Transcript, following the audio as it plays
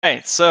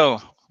Right,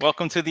 so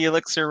welcome to the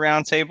Elixir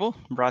Roundtable,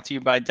 brought to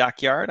you by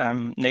Dockyard.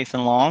 I'm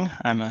Nathan Long.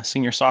 I'm a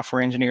senior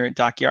software engineer at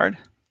Dockyard.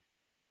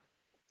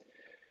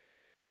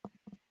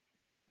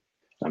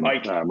 I'm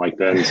Mike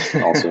Benz,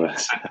 also a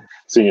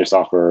senior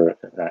software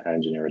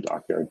engineer at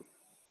Dockyard.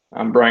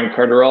 I'm Brian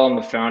Carterell. I'm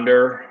the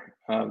founder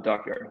of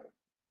Dockyard.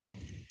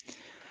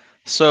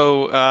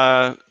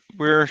 So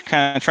we're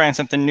kind of trying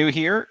something new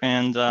here,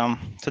 and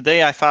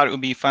today I thought it would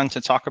be fun to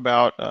talk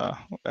about,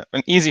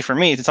 and easy for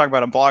me to talk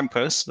about a blog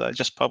post that I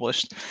just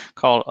published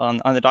called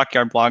on the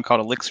Dockyard blog called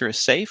Elixir is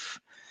Safe.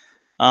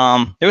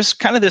 There was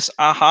kind of this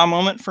aha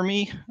moment for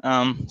me.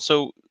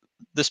 So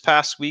this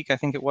past week, I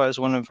think it was,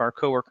 one of our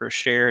coworkers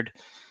shared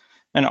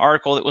an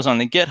article that was on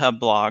the GitHub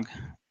blog,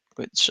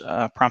 which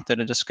prompted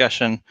a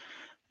discussion.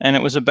 And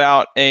it was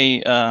about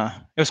it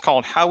was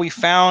called How We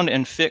Found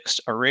and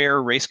Fixed a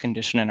Rare Race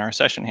Condition in Our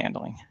Session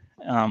Handling.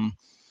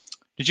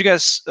 Did you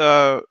guys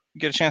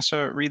get a chance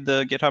to read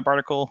the GitHub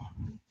article?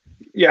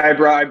 Yeah,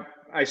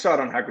 I saw it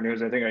on Hacker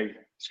News. I think I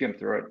skimmed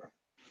through it.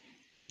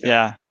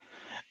 Yeah.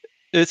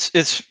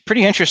 It's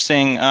pretty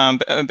interesting.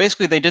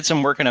 Basically, they did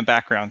some work in a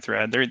background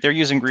thread. They're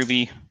using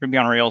Ruby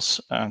on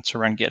Rails to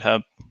run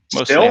GitHub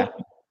mostly. Still?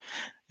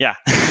 Yeah.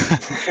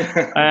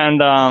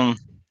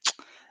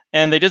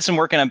 And they did some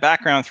work in a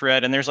background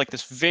thread, and there's like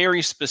this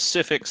very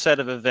specific set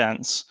of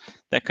events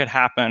that could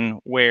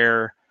happen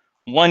where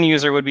one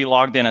user would be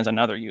logged in as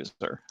another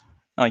user.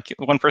 Like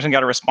one person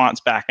got a response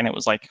back, and it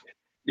was like,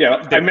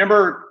 yeah, I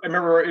remember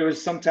it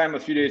was sometime a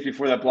few days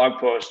before that blog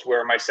post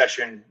where my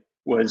session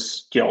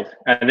was killed.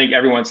 I think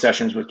everyone's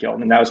sessions was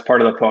killed, and that was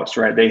part of the post,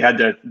 right? They had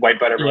to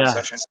wipe out everyone's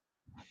session.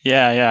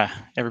 Yeah,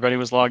 everybody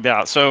was logged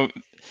out. So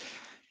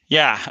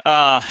yeah,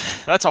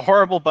 that's a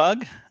horrible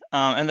bug.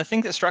 And the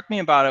thing that struck me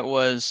about it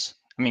was,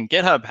 I mean,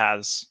 GitHub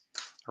has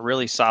a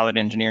really solid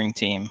engineering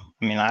team.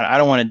 I mean, I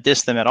don't want to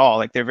diss them at all.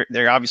 Like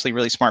they're obviously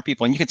really smart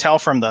people, and you can tell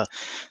from the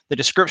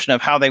description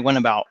of how they went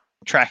about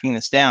tracking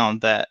this down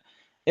that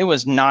it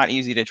was not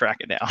easy to track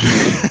it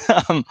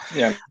down.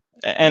 Yeah,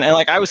 and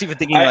like I was even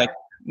thinking like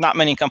not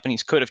many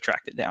companies could have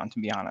tracked it down, to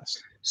be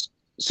honest.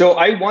 So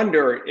I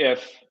wonder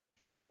if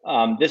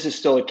this is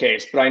still the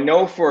case, but I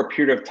know for a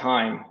period of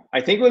time,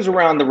 I think it was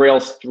around the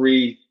Rails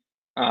 3,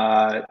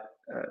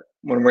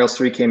 when Rails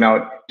 3 came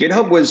out,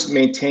 GitHub was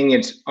maintaining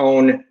its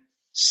own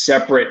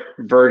separate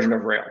version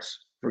of Rails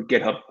for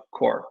GitHub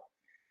Core.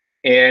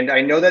 And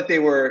I know that they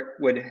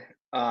would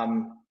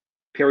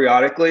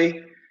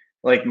periodically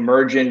like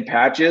merge in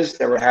patches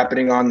that were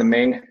happening on the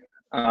main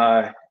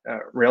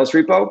Rails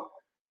repo.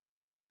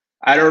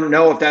 I don't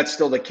know if that's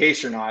still the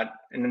case or not.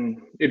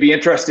 And it'd be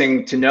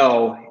interesting to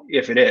know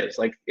if it is.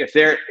 Like if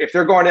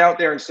they're going out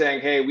there and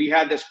saying, hey, we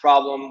had this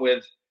problem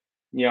with,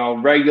 you know,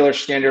 regular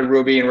standard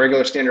Ruby and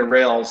regular standard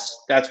Rails,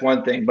 that's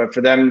one thing. But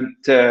for them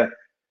to,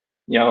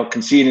 you know,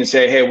 concede and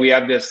say, hey, we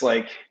have this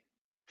like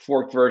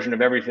forked version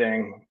of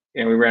everything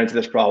and we ran into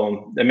this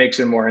problem, that makes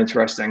it a more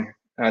interesting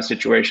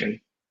situation.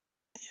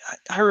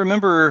 I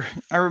remember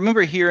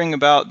hearing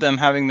about them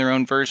having their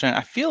own version.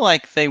 I feel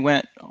like they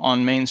went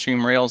on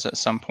mainstream Rails at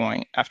some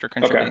point after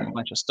contributing a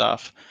bunch of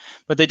stuff.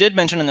 But they did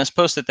mention in this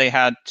post that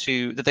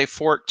they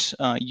forked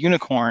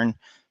Unicorn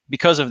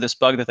because of this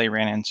bug that they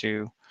ran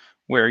into,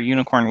 where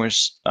Unicorn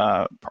was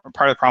part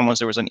of the problem was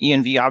there was an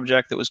env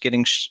object that was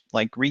getting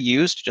like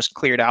reused, just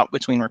cleared out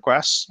between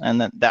requests, and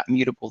that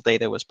mutable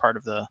data was part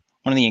of one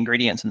of the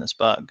ingredients in this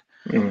bug.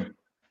 Mm.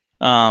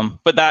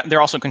 But that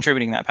they're also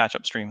contributing that patch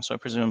upstream, so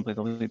presumably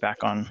they'll be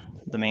back on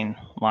the main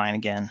line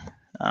again.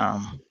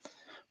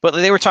 But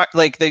they were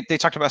they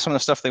talked about some of the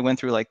stuff they went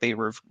through, like they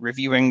were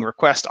reviewing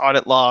request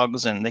audit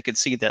logs, and they could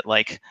see that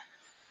like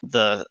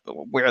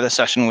where the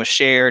session was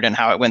shared and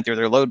how it went through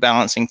their load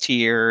balancing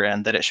tier,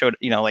 and that it showed,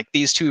 you know, like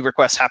these two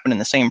requests happened in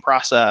the same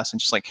process, and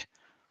just like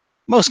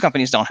most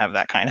companies don't have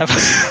that kind of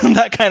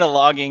that kind of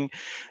logging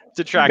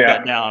to track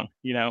that down.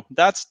 You know,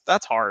 that's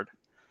hard.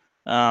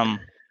 I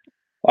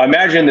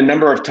imagine the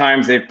number of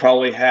times they've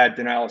probably had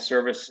denial of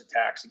service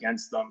attacks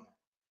against them,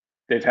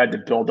 they've had to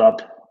build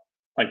up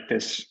like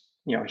this,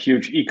 you know,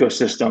 huge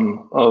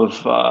ecosystem of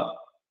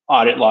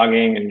audit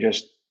logging and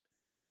just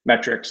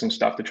metrics and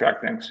stuff to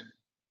track things.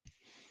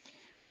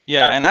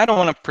 Yeah, and I don't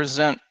want to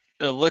present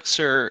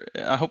Elixir.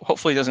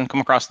 Hopefully, it doesn't come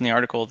across in the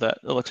article that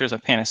Elixir is a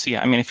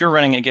panacea. I mean, if you're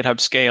running at GitHub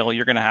scale,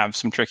 you're going to have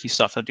some tricky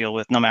stuff to deal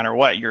with, no matter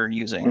what you're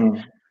using.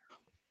 Mm.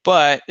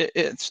 But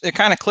it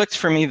kind of clicked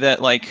for me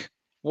that like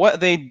what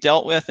they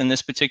dealt with in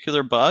this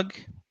particular bug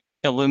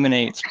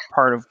illuminates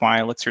part of why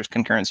Elixir's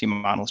concurrency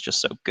model is just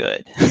so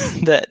good.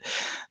 that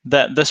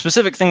the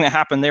specific thing that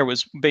happened there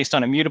was based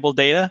on immutable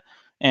data,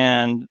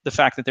 and the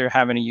fact that they're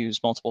having to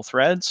use multiple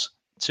threads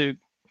to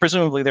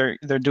presumably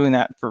they're doing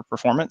that for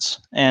performance.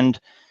 And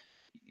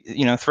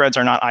you know, threads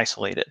are not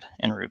isolated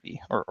in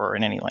Ruby or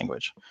in any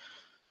language.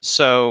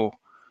 So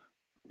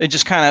it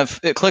just kind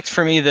of clicked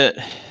for me that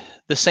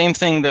the same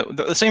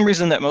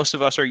reason that most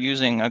of us are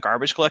using a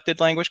garbage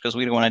collected language, because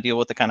we don't want to deal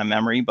with the kind of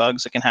memory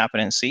bugs that can happen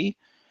in C.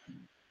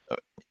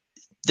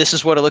 This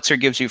is what Elixir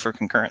gives you for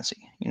concurrency.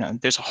 You know,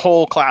 there's a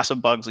whole class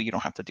of bugs that you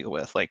don't have to deal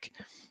with. Like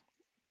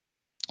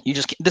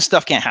this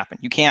stuff can't happen.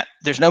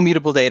 There's no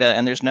mutable data,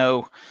 and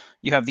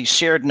you have these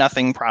shared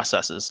nothing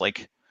processes.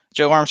 Like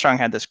Joe Armstrong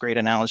had this great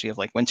analogy of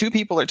like when two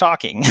people are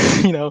talking,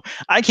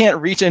 I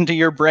can't reach into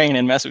your brain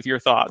and mess with your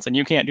thoughts, and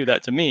you can't do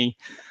that to me.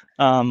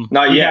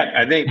 Not yet.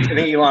 I think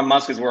Elon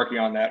Musk is working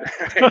on that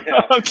right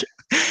now. Okay.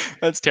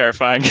 That's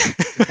terrifying.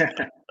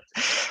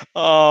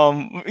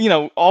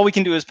 All we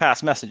can do is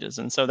pass messages,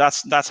 and so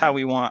that's how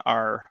we want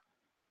our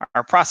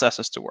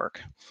processes to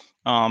work.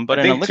 But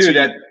I think too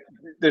that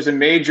there's a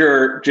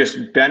major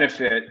just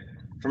benefit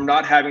from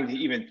not having to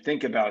even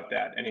think about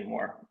that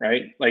anymore,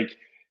 right? Like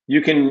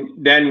you can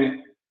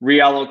then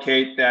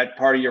reallocate that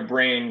part of your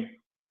brain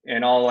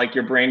and all like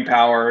your brain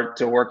power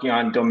to working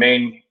on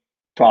domain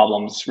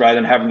problems rather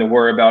than having to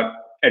worry about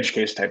edge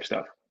case type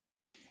stuff.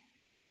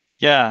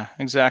 Yeah,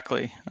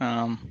 exactly.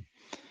 And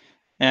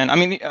I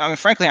mean,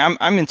 frankly,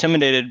 I'm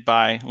intimidated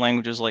by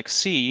languages like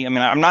C. I mean,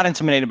 I'm not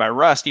intimidated by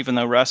Rust, even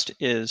though Rust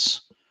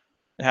has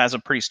a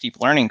pretty steep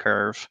learning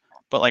curve.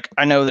 But like,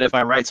 I know that if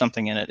I write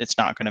something in it, it's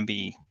not going to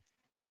be,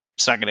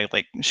 it's not going to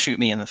like shoot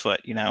me in the foot,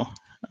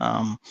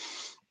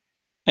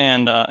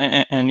 And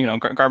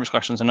garbage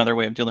collection is another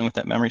way of dealing with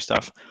that memory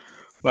stuff.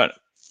 But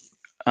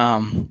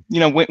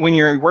when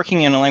you're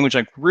working in a language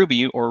like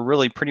Ruby, or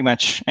really pretty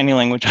much any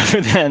language other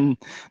than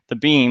the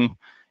Beam,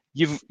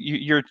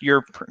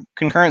 your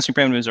concurrency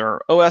primitives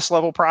are OS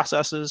level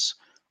processes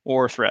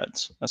or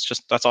threads.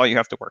 That's all you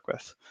have to work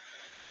with.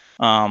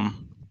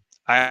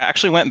 I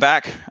actually went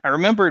back. I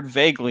remembered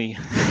vaguely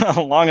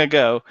long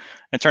ago.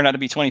 It turned out to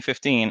be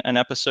 2015, an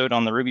episode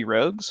on the Ruby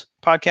Rogues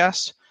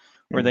podcast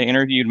where they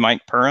interviewed Mike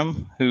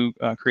Perham, who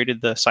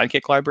created the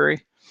Sidekick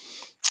library,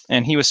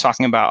 and he was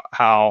talking about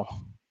how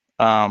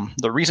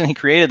the reason he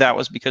created that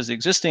was because the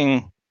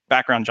existing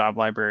background job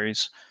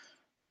libraries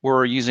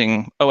were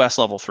using OS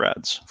level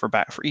threads for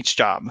each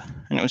job,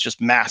 and it was just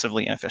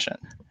massively inefficient.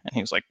 And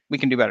he was like, we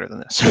can do better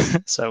than this.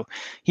 So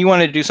he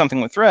wanted to do something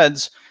with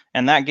threads,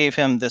 and that gave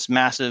him this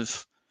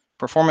massive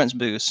performance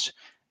boost.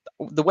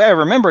 The way I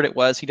remembered it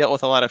was he dealt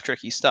with a lot of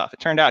tricky stuff. It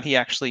turned out he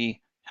actually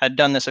had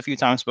done this a few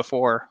times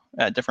before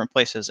at different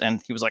places,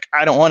 and he was like,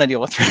 I don't want to deal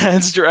with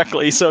threads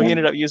directly. So he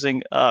ended up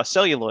using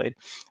Celluloid,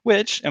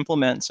 which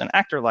implements an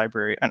actor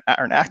library,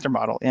 or an actor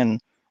model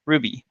in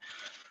Ruby.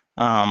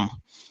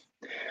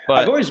 But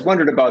I've always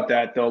wondered about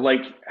that though,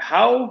 like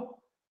how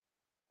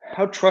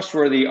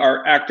trustworthy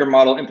are actor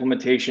model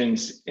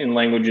implementations in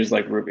languages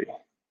like Ruby?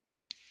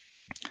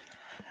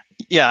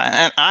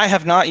 Yeah, and I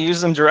have not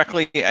used them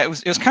directly. It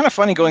was kind of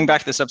funny going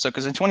back to this episode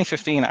because in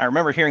 2015, I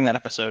remember hearing that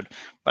episode,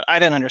 but I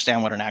didn't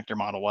understand what an actor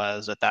model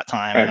was at that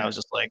time. Right. And I was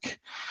just like,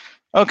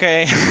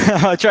 okay,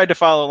 I tried to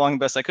follow along the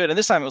best I could. And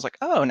this time it was like,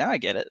 oh, now I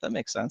get it. That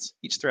makes sense.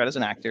 Each thread is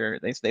an actor.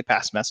 They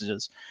pass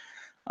messages.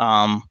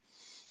 But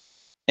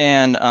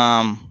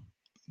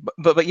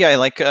yeah,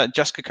 like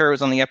Jessica Kerr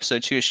was on the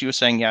episode too. She was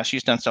saying, yeah,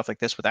 she's done stuff like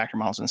this with actor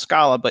models in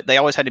Scala, but they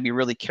always had to be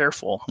really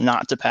careful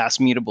not to pass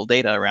mutable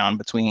data around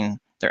between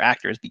their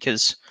actors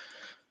because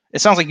it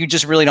sounds like you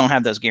just really don't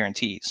have those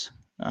guarantees.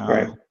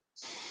 Right.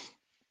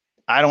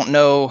 I don't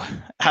know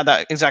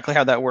exactly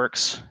how that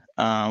works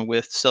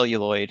with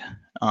Celluloid.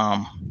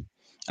 And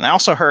I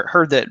also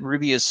heard that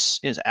Ruby is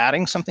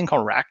adding something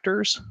called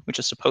Ractors, which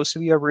is supposed to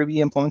be a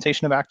Ruby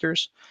implementation of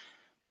actors,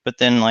 but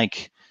then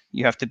like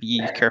you have to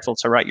be careful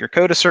to write your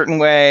code a certain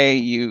way.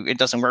 It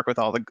doesn't work with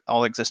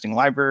all existing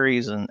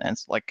libraries, and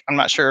it's like I'm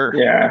not sure.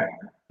 Yeah,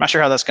 I'm not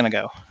sure how that's going to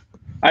go.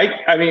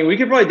 I mean, we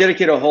could probably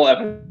dedicate a whole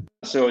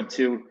episode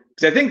to,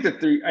 because I think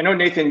that I know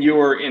Nathan, you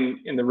were in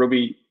the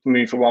Ruby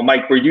community for a while.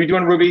 Mike, were you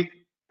doing Ruby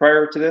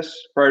prior to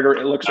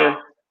Elixir?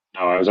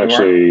 No, I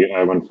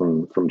went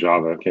from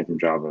Java. Came from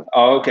Java.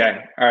 Oh,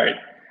 okay, all right.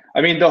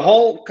 I mean, the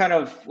whole kind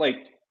of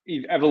like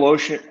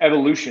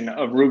evolution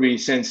of Ruby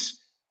since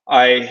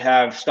I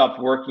have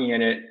stopped working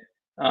in it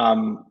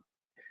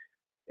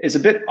is a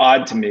bit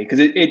odd to me because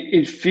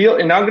it feels,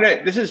 and I'm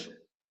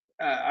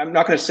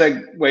not going to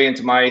segue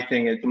into my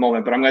thing at the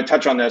moment, but I'm going to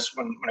touch on this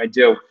when I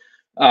do.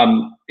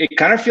 It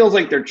kind of feels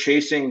like they're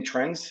chasing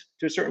trends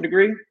to a certain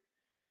degree.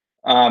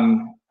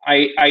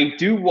 I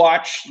do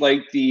watch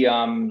like the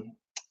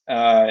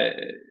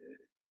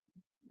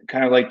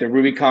kind of like the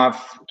RubyConf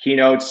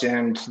keynotes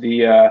and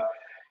the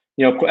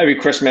every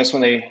Christmas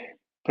when they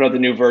put out the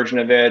new version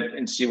of it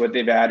and see what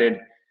they've added.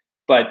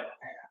 But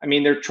I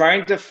mean, they're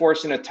trying to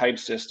force in a type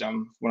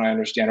system, when I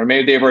understand, or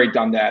maybe they've already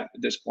done that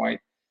at this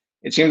point.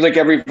 It seems like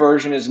every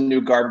version is a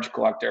new garbage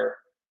collector.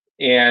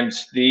 And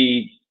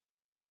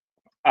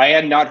I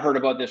had not heard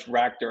about this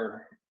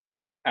Ractor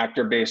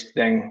actor-based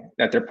thing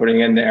that they're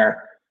putting in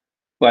there,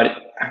 but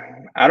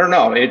I don't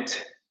know.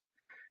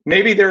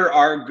 Maybe there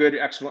are good,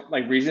 excellent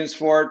like reasons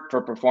for it,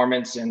 for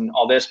performance and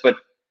all this, but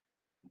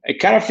it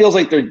kind of feels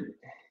like they're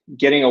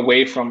getting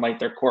away from like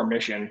their core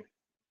mission,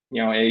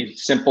 a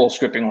simple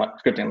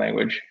scripting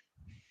language.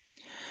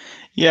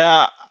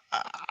 Yeah,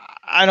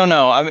 I don't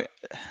know. I mean,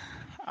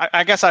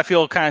 I guess I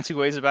feel kind of two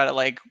ways about it.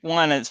 Like,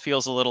 one, it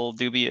feels a little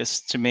dubious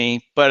to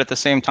me, but at the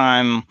same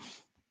time,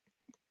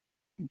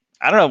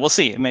 I don't know. We'll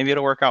see. Maybe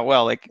it'll work out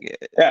well. Like,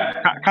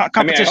 yeah, competition.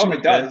 I mean, I hope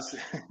it does.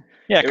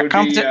 Yeah, It would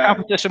be,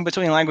 competition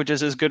between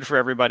languages is good for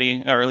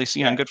everybody, or at least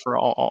good for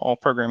all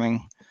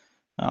programming,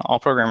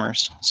 all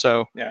programmers.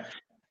 So yeah.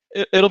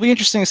 it'll be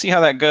interesting to see how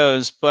that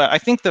goes. But I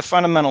think the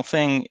fundamental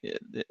thing,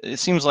 it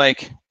seems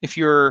like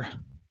Actually,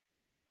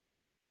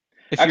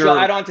 I'll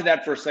add on to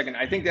that for a second.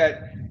 I think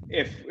that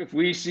if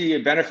we see a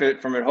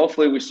benefit from it,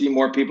 hopefully we see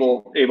more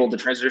people able to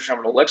transition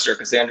over to Elixir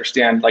because they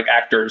understand like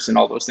actors and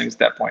all those things at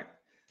that point.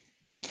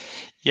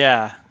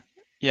 Yeah.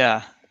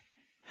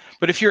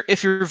 But if your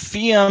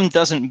VM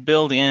doesn't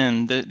build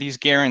in these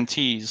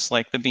guarantees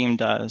like the Beam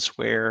does,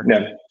 where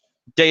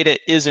data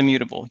is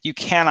immutable, you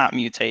cannot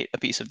mutate a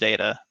piece of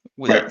data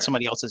that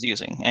somebody else is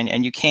using,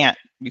 and you can't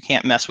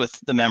mess with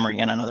the memory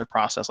in another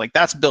process. Like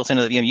that's built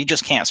into the VM. You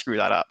just can't screw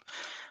that up.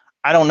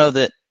 I don't know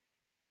that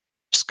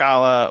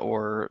Scala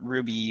or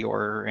Ruby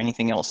or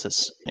anything else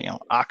that's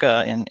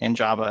Akka and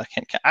Java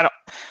I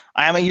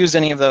haven't used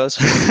any of those,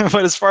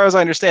 but as far as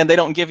I understand, they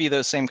don't give you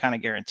those same kind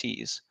of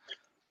guarantees.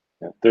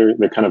 Yeah,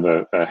 they're kind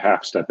of a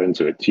half step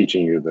into it,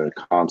 teaching you the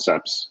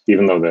concepts,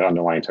 even though the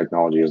underlying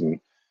technology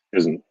doesn't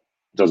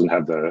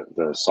have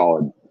the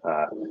solid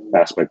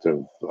aspect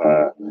of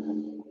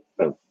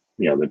the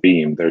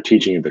Beam. They're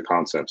teaching you the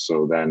concepts,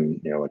 so then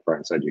like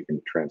Brian said, you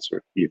can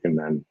transfer. You can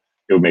then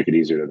it would make it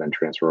easier to then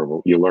transfer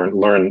over. You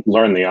learn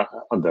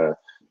the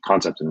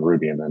concept in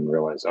Ruby, and then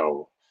realize,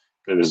 oh,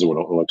 this is what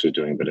Elixir is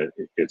doing, but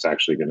it's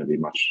actually going to be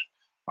much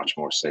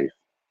more safe.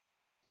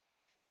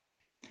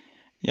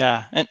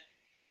 Yeah, and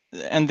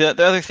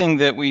the other thing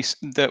that we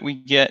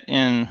get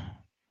in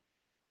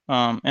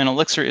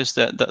Elixir is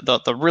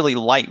the really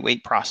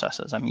lightweight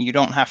processes. I mean, you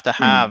don't have to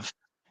have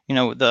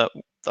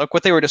like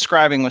what they were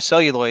describing with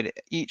Celluloid.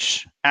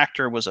 Each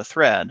actor was a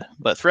thread,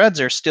 but threads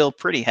are still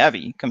pretty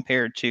heavy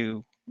compared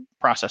to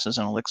processes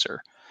in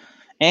Elixir.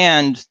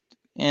 And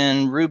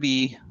in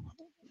Ruby,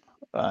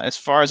 as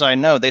far as I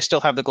know, they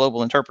still have the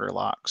global interpreter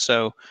lock.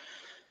 So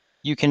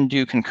you can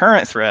do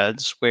concurrent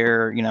threads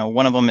where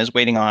one of them is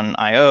waiting on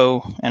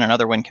I/O and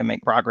another one can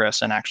make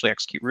progress and actually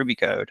execute Ruby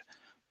code.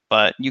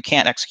 But you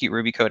can't execute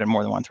Ruby code in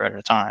more than one thread at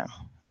a time.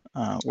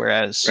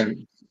 Whereas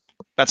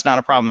that's not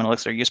a problem in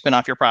Elixir. You spin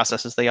off your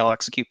processes; they all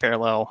execute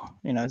parallel.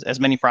 As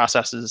many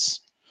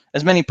processors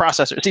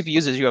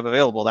CPUs as you have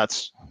available.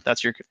 That's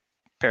your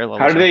parallel.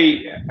 How do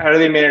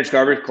they manage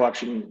garbage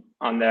collection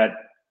on that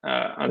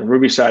on the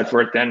Ruby side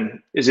for it?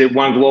 Then is it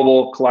one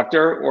global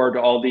collector, or do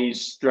all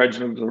these threads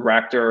of the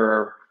Ractor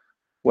or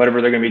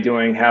whatever they're going to be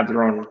doing have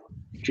their own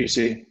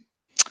GC?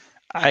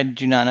 I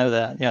do not know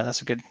that. Yeah,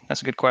 that's a good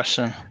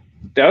question.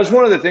 That was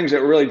one of the things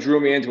that really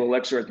drew me into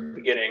Elixir at the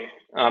beginning.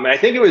 And I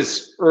think it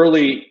was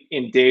early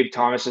in Dave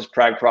Thomas's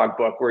Prog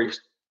book where he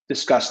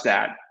discussed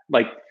that.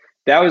 Like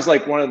that was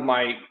like one of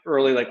my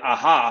early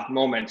aha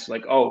moments.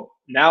 Like, oh,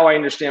 now I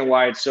understand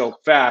why it's so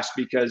fast,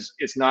 because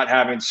it's not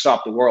having to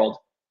stop the world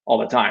all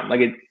the time.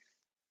 Like it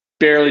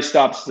barely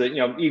stops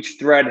each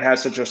thread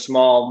has such a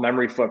small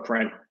memory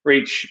footprint, or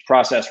each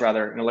process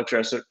rather in Elixir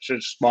has such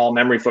a small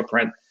memory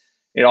footprint.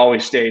 It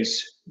always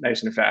stays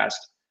nice and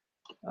fast.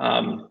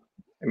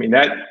 I mean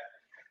that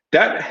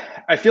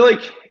I feel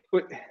like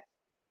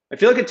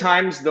at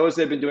times those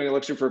that have been doing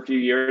Elixir for a few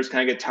years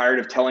kind of get tired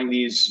of telling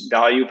these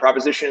value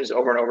propositions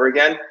over and over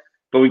again,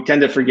 but we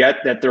tend to forget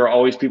that there are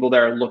always people that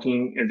are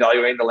looking and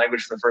evaluating the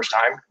language for the first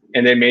time,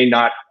 and they may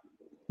not,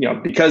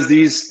 because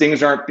these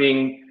things aren't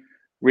being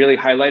really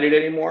highlighted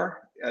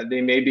anymore,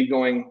 they may be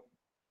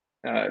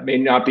may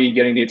not be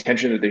getting the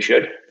attention that they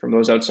should from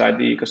those outside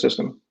the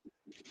ecosystem.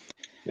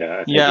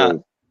 Yeah, I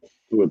think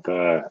with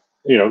the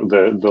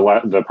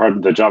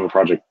Java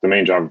project, the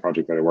main Java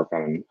project that I worked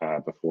on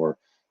before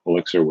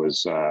Elixir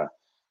was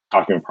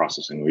document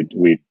processing.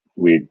 We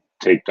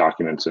take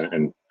documents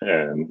and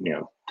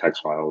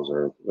text files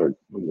or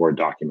Word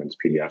documents,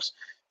 PDFs,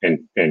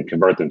 and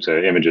convert them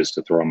to images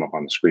to throw them up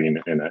on the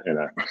screen in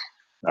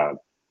a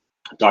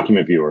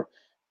document viewer.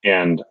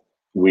 And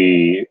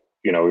we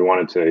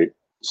wanted to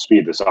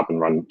speed this up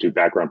and do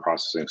background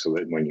processing so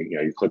that when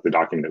you click the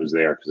document, it was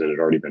there because it had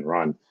already been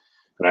run.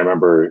 And I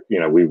remember,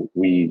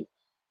 we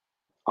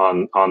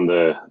on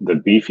the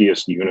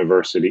beefiest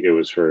university, it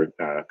was for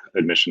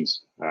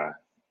admissions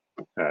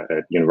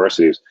at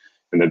universities,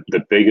 and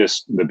the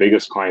biggest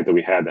client that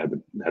we had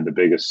the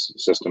biggest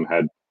system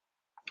had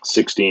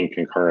 16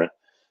 concurrent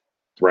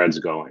threads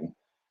going,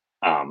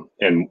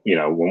 and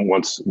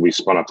once we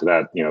spun up to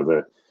that,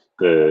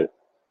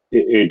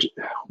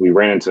 we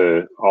ran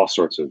into all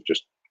sorts of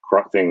just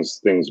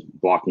things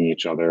blocking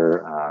each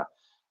other.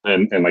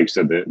 And like you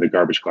said, the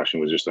garbage collection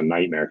was just a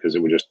nightmare because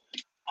it would just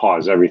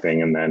pause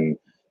everything. And then,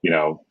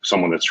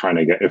 someone that's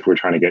if we're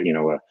trying to get,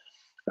 a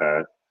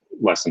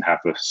less than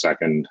half a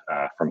second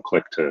from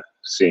click to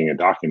seeing a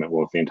document,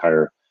 well, if the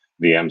entire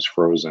VM's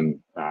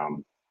frozen,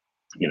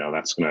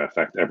 that's going to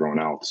affect everyone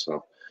else.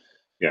 So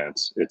yeah,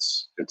 it's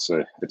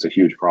a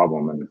huge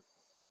problem. And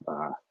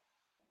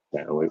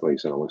like you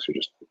said, Elixir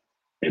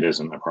it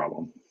isn't a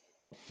problem.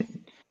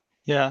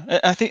 Yeah,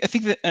 I think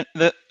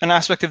that an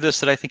aspect of this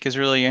that I think is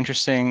really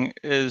interesting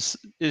is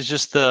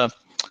just the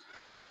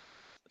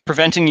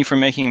preventing you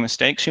from making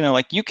mistakes.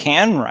 Like you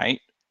can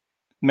write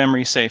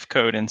memory safe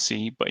code in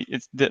C, but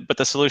but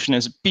the solution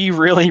is be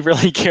really,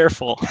 really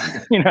careful.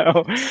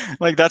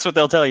 Like that's what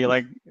they'll tell you.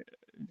 Like,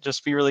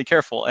 just be really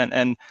careful,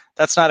 and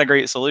that's not a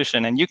great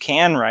solution. And you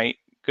can write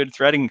good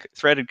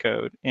threaded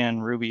code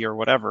in Ruby or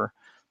whatever,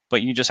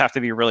 but you just have to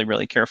be really,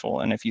 really careful.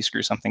 And if you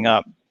screw something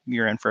up,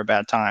 you're in for a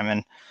bad time.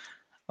 And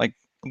like,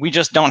 we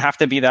just don't have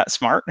to be that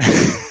smart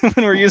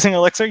when we're using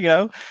Elixir.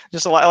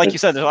 Just a lot, like you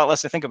said, there's a lot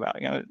less to think about.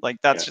 Like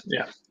that's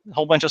a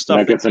whole bunch of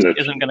stuff that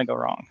isn't going to go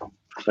wrong.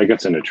 That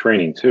gets into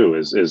training too.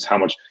 Is how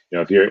much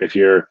if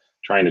you're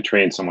trying to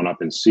train someone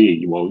up in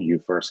C, well,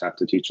 you first have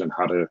to teach them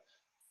how to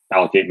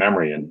allocate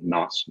memory and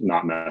not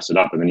mess it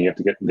up, and then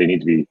they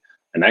need to be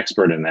an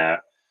expert in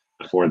that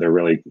before they're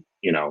really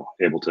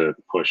able to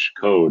push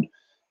code.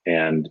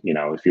 And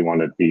if you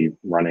want to be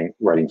writing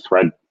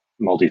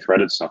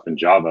multi-threaded stuff in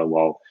Java,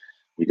 well,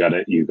 you got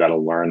to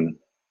learn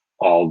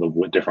all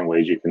the different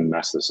ways you can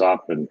mess this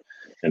up and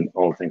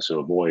all the things to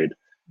avoid.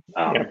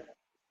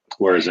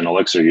 Whereas in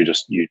Elixir,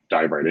 you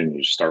dive right in,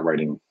 you just start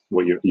writing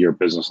what your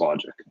business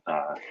logic.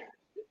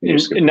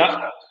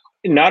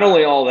 Not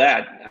only all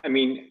that, I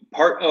mean,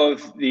 part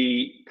of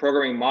the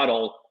programming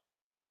model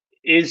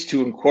is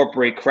to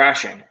incorporate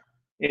crashing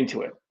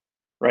into it,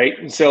 right?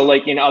 And so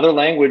like in other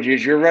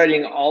languages, you're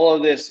writing all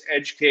of this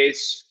edge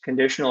case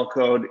conditional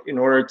code in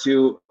order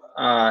to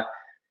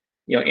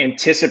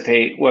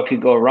anticipate what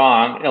could go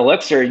wrong. In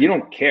Elixir, you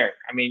don't care.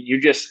 I mean,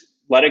 you just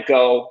let it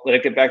go, let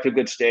it get back to a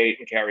good state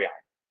and carry on.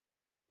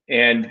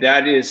 And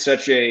that is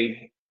such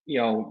a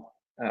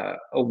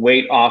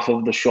weight off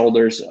of the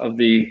shoulders of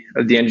the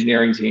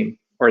engineering team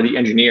or the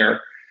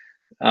engineer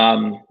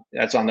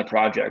that's on the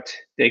project.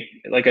 They,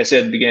 like I said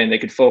at the beginning, they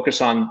could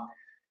focus on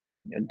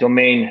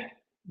domain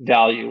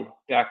value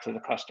back to the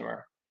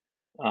customer.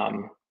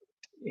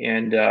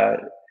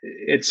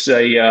 It's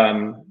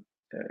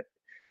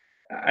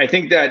I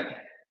think that,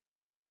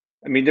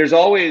 I mean, there's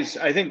always,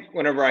 I think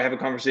whenever I have a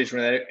conversation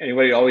with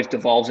anybody, it always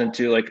devolves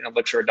into like an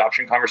Elixir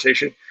adoption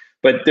conversation.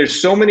 But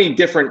there's so many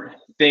different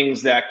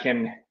things that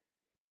can,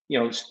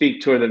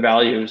 speak to the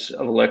values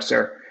of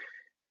Elixir.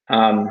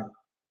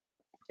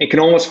 It can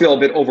almost feel a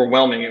bit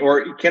overwhelming, or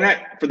it can,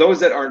 for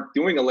those that aren't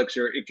doing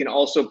Elixir, it can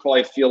also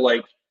probably feel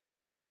like,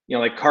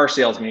 like car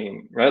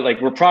salesman, right? Like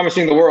we're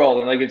promising the world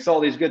and like it's all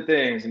these good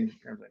things, and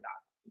I'm like, nah,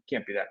 it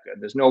can't be that good.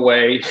 There's no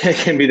way it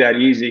can be that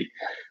easy,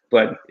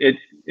 but in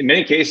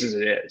many cases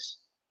it is.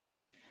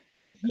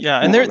 Yeah,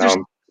 and there's. Now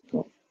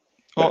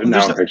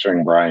I'm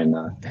picturing Brian,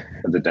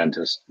 the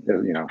dentist,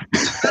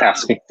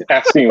 asking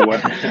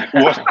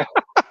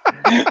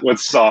what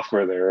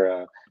software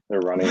they're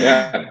running.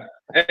 Yeah.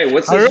 Hey,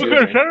 what's this? I'll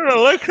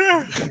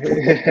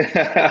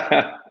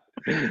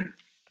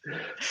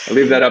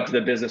leave that up to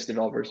the business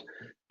developers.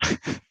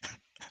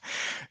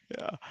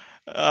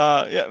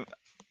 Yeah.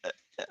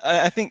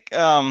 I think,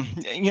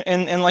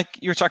 and like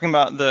you're talking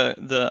about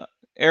the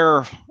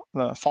error,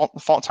 the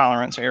fault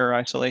tolerance, error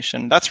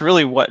isolation. That's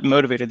really what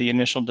motivated the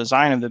initial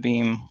design of the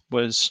Beam.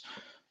 Was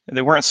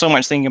they weren't so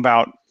much thinking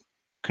about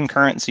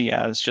concurrency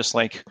as just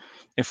like,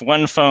 if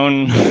one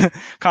phone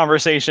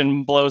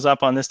conversation blows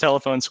up on this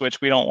telephone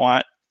switch, we don't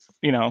want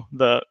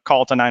the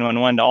call to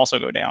 911 to also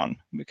go down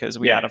because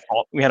we had a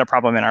fault. We had a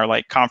problem in our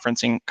like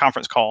conference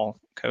call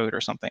code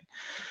or something.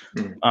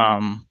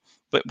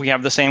 But we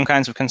have the same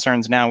kinds of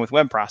concerns now with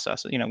web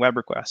processes, web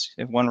requests.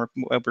 If one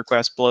web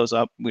request blows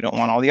up, we don't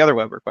want all the other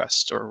web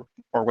requests or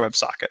web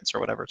sockets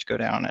or whatever to go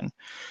down. And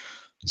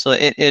so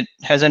it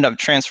has ended up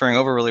transferring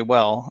over really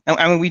well. And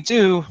I mean, we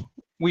do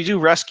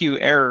rescue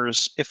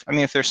errors. If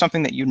there's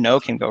something that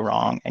can go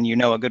wrong and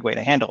a good way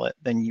to handle it,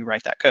 then you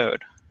write that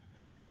code.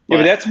 Yeah,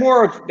 but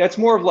that's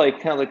more of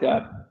like kind of like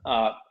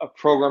a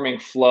programming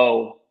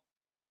flow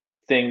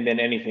thing than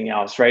anything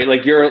else, right?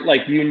 Like you're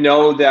like,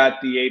 that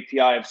the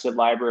API of said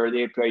library, or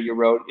the API you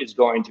wrote is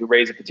going to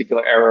raise a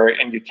particular error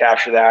and you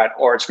capture that,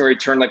 or it's going to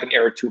return like an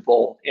error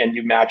tuple and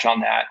you match on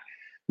that.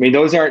 I mean,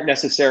 those aren't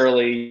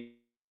necessarily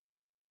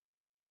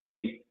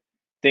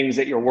things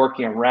that you're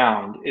working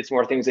around. It's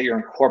more things that you're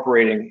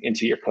incorporating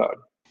into your code.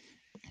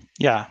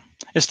 Yeah,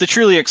 it's the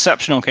truly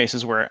exceptional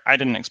cases where I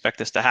didn't expect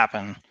this to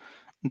happen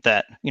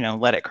that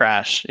let it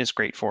crash is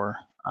great for.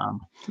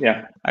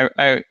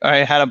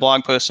 I had a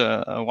blog post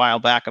a while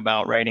back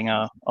about writing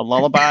a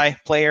lullaby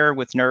player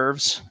with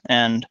nerves,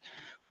 and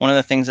one of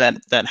the things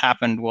that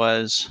happened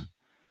was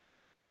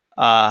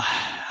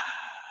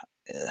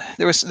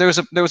there was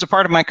a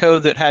part of my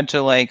code that had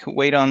to like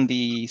wait on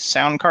the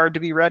sound card to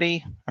be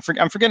ready.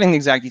 I'm forgetting the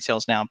exact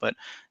details now, but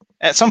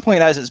at some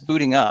point as it's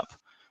booting up,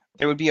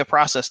 there would be a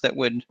process that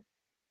would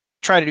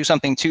try to do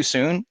something too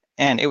soon,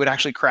 and it would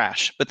actually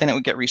crash, but then it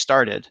would get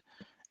restarted.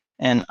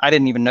 And I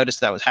didn't even notice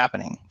that was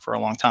happening for a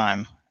long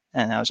time.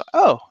 And I was like,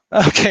 oh,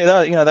 okay,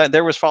 that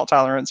there was fault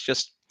tolerance,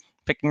 just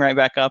picking right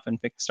back up and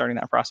starting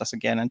that process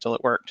again until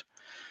it worked.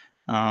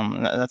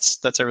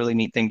 That's a really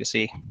neat thing to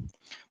see.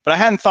 But I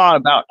hadn't thought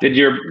about. Did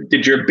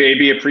your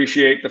baby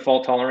appreciate the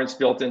fault tolerance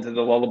built into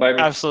the lullaby?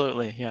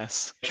 Absolutely,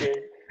 yes.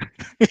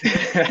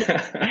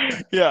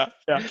 Yeah.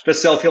 The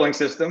self-healing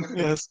system.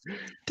 Yes.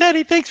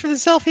 Daddy, thanks for the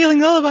self-healing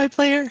lullaby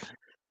player.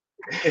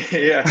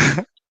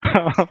 Yeah.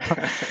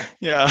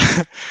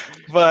 Yeah,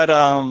 but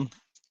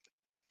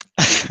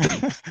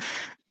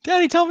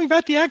Daddy, tell me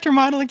about the actor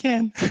model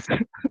again.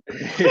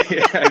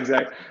 Yeah,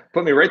 exactly.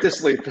 Put me right to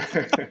sleep.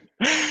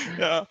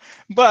 Yeah,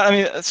 but I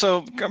mean,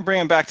 so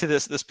bringing back to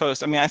this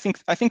post, I mean, I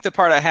think the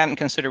part I hadn't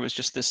considered was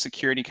just this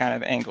security kind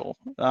of angle.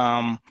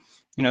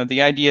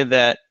 The idea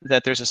that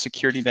there's a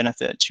security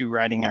benefit to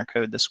writing our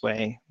code this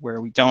way,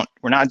 where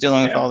we're not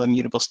dealing with all the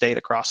mutable state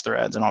across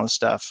threads and all this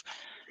stuff.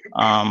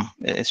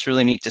 It's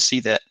really neat to see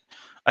that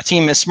a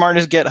team as smart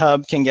as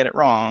GitHub can get it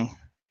wrong,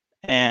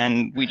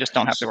 and we just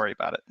don't have to worry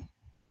about it.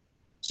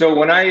 So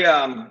when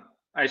I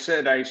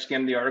said I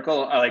skimmed the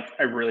article, I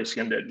really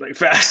skimmed it like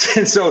fast.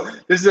 And so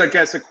this is, I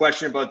guess, a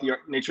question about the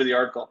nature of the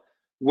article.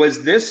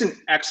 Was this an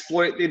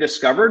exploit they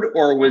discovered,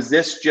 or was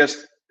this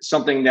just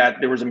something that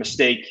there was a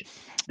mistake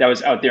that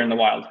was out there in the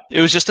wild?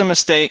 It was just a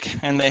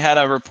mistake, and they had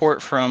a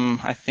report from,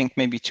 I think,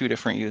 maybe 2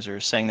 different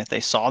users saying that they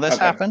saw this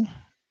happen,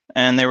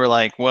 and they were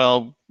like,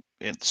 well,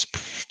 it's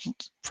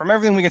from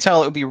everything we can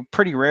tell, it would be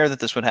pretty rare that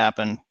this would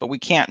happen, but we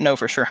can't know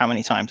for sure how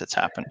many times it's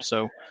happened.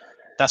 So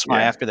that's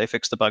why after they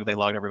fixed the bug, they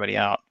logged everybody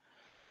out.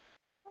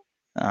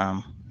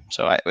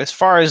 So as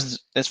far as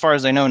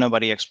they know,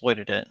 nobody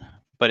exploited it,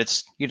 but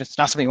it's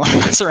not something you want to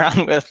mess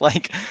around with.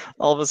 Like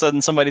all of a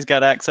sudden, somebody's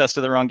got access to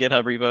the wrong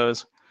GitHub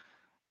repos.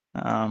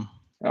 Oh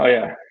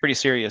yeah, pretty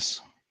serious.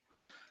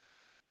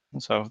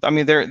 So I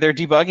mean, their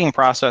debugging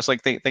process,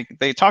 like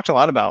they talked a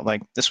lot about,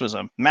 like, this was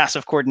a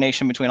massive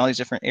coordination between all these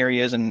different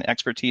areas and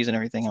expertise and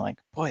everything. And like,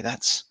 boy,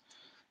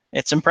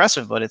 it's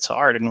impressive, but it's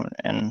hard,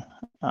 and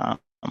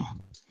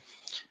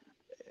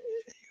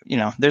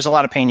there's a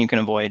lot of pain you can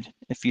avoid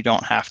if you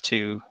don't have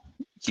to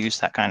use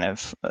that kind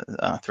of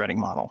threading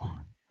model.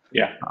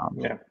 Yeah.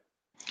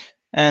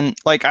 And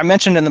like I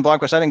mentioned in the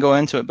blog post, I didn't go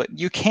into it, but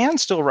you can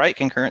still write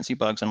concurrency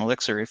bugs in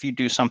Elixir if you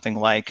do something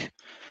like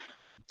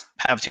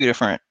have 2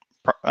 different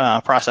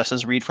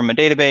processes read from a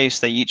database.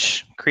 They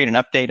each create an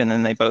update, and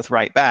then they both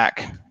write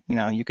back.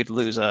 You could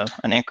lose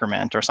an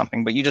increment or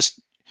something, but you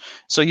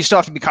still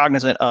have to be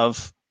cognizant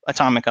of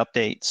atomic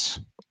updates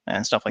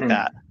and stuff like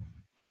that.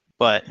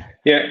 But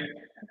yeah,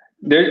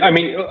 I've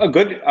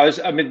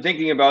been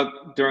thinking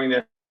about during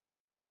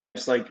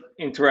this, like,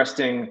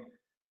 interesting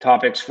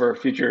topics for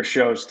future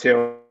shows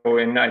too.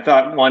 And I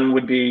thought one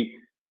would be,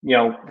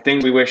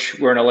 things we wish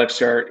were in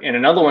Elixir, and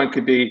another one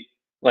could be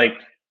like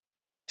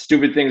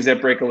stupid things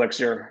that break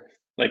Elixir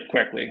like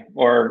quickly,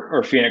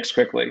 or Phoenix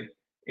quickly.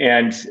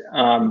 And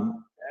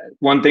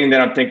one thing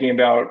that I'm thinking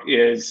about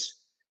is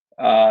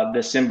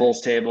the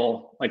symbols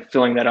table, like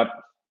filling that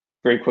up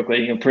very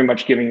quickly, pretty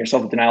much giving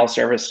yourself a denial of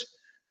service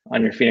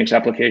on your Phoenix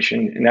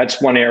application. And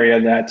that's one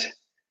area that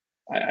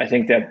I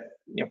think that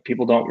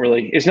people don't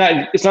really. It's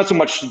not so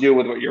much to do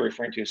with what you're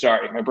referring to.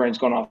 Sorry, my brain's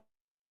going off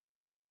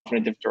in a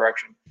different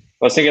direction.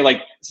 I was thinking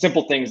like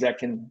simple things that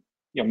can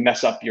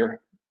mess up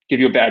give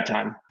you a bad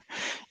time.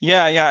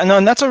 Yeah, no,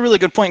 and that's a really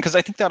good point, because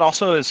I think that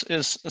also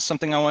is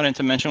something I wanted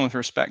to mention with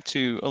respect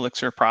to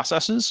Elixir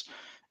processes.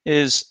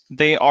 Is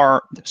they're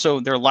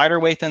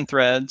lighter weight than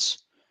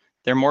threads,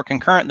 they're more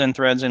concurrent than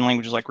threads in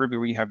languages like Ruby,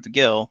 where you have the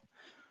GIL,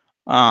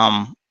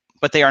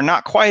 but they are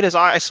not quite as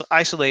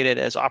isolated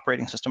as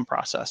operating system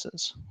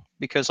processes.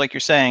 Because, like you're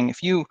saying,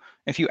 if you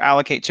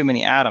allocate too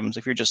many atoms,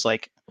 if you're just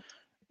like,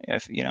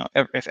 if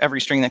every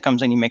string that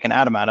comes in you make an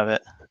atom out of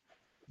it,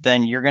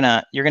 then you're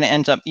gonna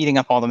end up eating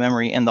up all the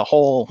memory and the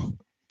whole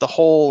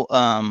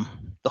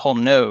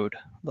node,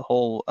 the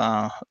whole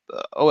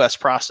OS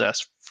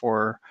process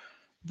for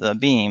the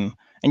Beam,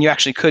 and you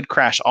actually could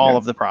crash all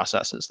of the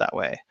processes that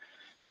way.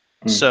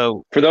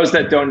 So for those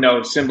that don't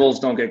know, symbols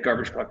don't get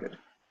garbage collected.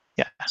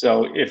 Yeah.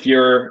 So if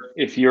you're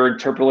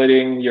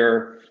interpolating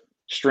your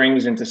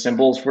strings into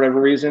symbols for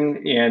whatever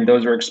reason, and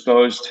those are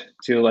exposed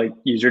to like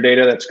user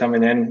data that's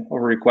coming in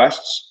over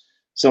requests,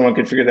 someone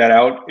can figure that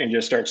out and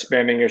just start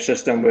spamming your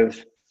system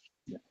with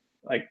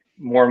like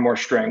more and more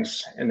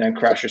strings, and then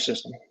crash your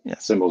system. Yeah.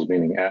 Symbols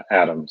meaning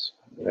atoms.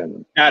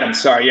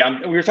 Atoms, sorry.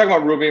 Yeah, we were talking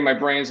about Ruby. My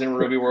brain's in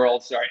Ruby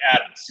world. Sorry,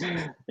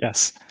 atoms.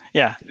 Yes.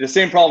 Yeah. The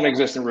same problem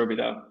exists in Ruby,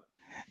 though.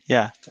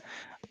 Yeah.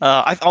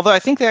 Although I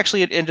think they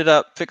actually ended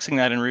up fixing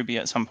that in Ruby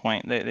at some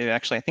point. They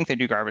actually, I think they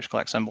do garbage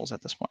collect symbols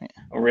at this point.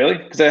 Oh, really?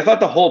 Because I thought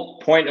the whole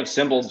point of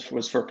symbols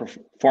was for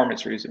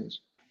performance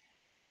reasons.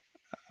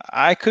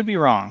 I could be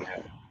wrong.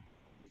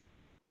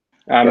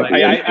 I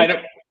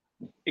don't.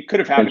 It could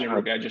have happened in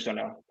Ruby. I just don't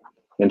know.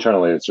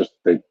 Internally, it's just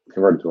they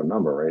convert it to a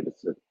number, right?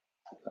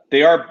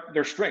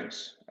 They're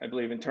strings, I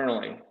believe,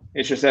 internally.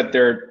 It's just that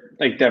they're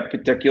like that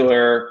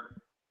particular.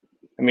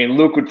 I mean,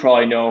 Luke would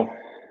probably know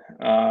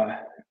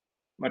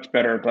much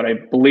better, but I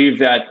believe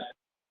that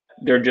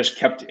they're just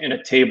kept in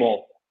a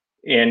table,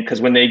 and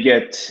because when they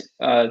get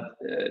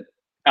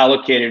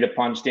allocated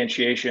upon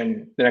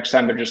instantiation, the next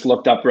time they're just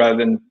looked up rather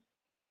than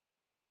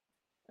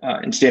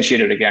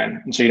instantiated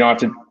again, and so you don't have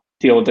to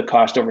deal with the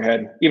cost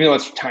overhead, even though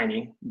it's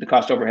tiny, the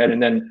cost overhead,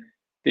 and then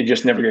they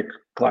just never get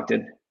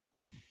collected.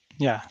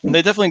 Yeah,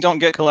 they definitely don't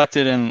get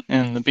collected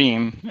in the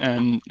Beam,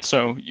 and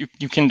so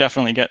you can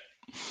definitely get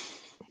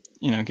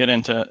get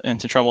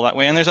into trouble that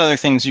way. And there's other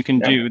things you can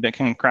do that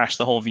can crash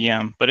the whole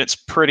VM, but it's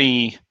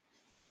pretty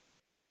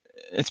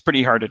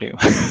hard to do.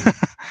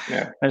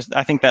 Yeah.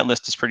 I think that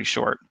list is pretty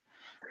short.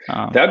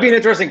 That'd be an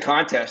interesting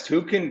contest.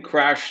 Who can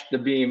crash the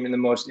beam in the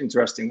most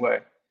interesting way?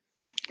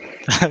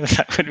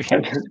 That would be.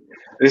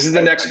 This is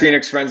the next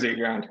Phoenix Frenzy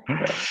round.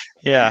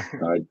 Yeah.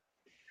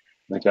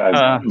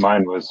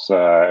 Mine was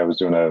I was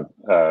doing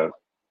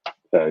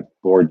a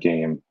board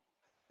game,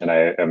 and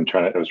I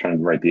was trying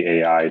to write the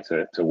AI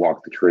to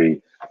walk the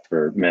tree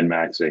for min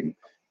maxing,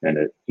 and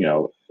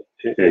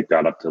it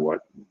got up to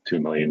 2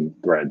 million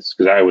threads,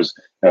 because I was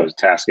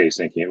task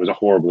asyncing. It was a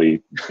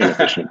horribly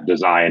inefficient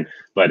design,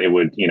 but it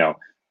would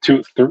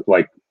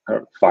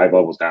 5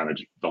 levels down,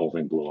 the whole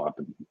thing blew up,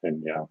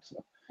 and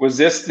So. Was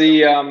this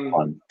the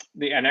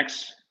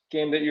NX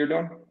game that you're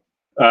doing?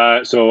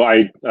 So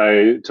I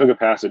took a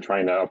pass at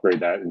trying to upgrade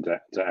that into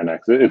NX.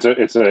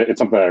 It's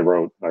something I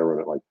wrote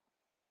it like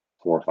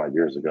 4 or 5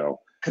 years ago.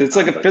 Because it's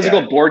like a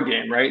physical board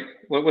game, right?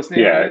 What's the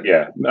name of it?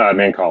 Yeah.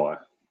 Mancala.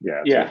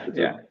 Yeah.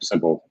 It's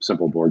a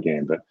simple board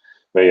game, but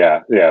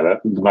yeah.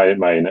 My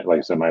like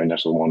I said, my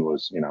initial one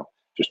was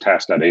just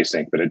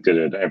task.async, but it did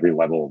it at every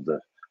level of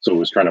the. So it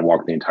was trying to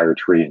walk the entire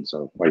tree, and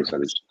so like I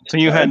said, so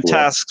you had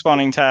tasks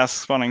spawning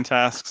tasks.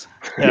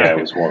 Yeah, it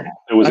was horrible.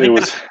 I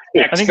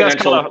think that's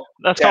called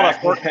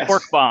a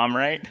fork bomb,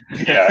 right?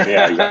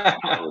 Yeah,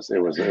 exactly.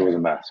 It was a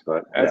mess,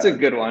 but that's a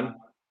good one.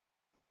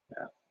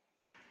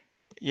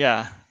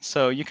 Yeah.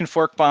 So you can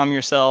fork bomb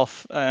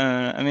yourself.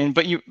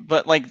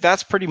 But like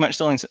that's pretty much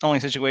the only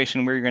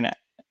situation where you're going to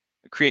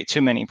create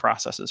too many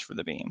processes for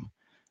the beam.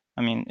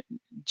 I mean,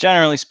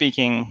 generally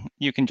speaking,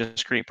 you can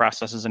just create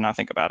processes and not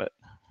think about it.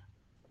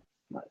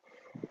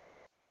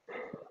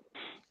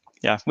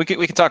 Yeah, we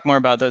could talk more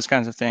about those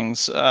kinds of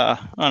things on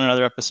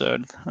another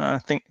episode.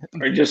 Or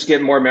just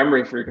get more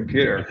memory for your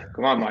computer.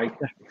 Come on, Mike.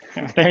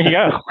 There you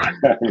go.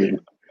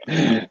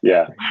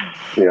 Yeah.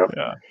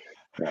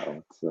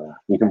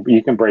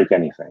 You can break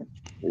anything.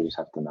 You just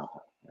have to know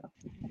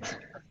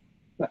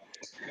how.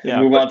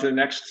 Yeah. Move on to the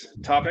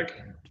next topic.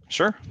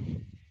 Sure.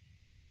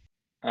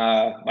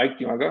 Mike,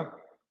 do you want to go?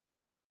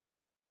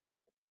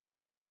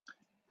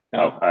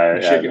 No,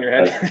 you're shaking your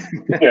head.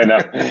 Yeah, no,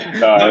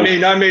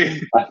 not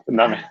me.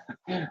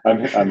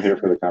 I'm here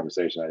for the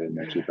conversation. I didn't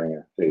actually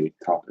bring a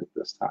topic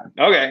this time.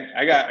 Okay,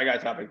 I got a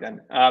topic then.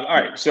 All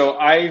right, so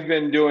I've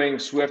been doing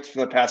Swift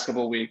for the past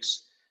couple of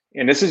weeks,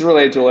 and this is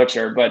related to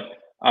Elixir, but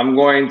I'm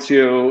going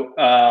to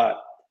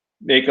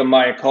make a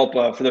mea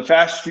culpa. For the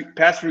past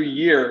few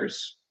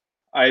years,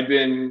 I've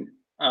been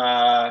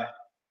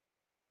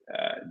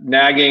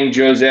nagging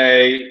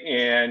Jose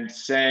and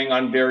saying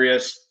on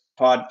various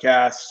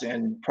podcasts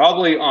and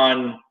probably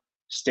on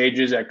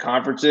stages at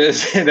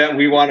conferences that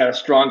we want a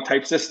strong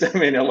type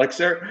system in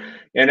Elixir.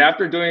 And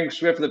after doing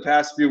Swift for the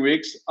past few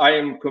weeks, I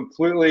am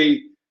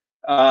completely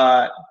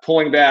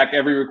pulling back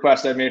every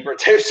request I've made for a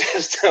type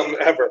system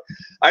ever.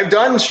 I've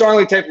done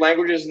strongly typed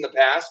languages in the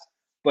past,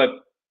 but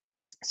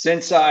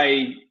since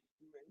I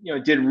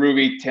did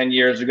Ruby 10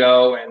 years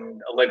ago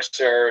and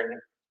Elixir,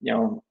 and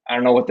I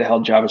don't know what the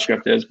hell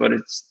JavaScript is, but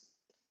it's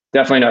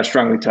definitely not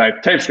strongly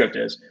typed. TypeScript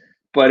is.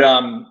 But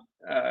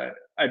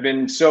I've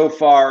been so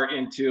far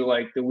into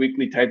like the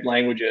weakly typed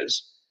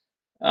languages.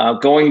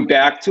 Going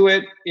back to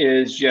it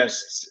is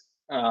just,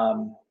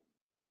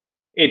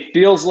 it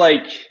feels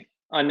like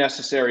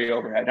unnecessary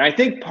overhead. And I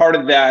think part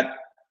of that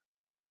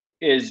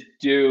is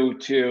due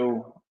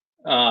to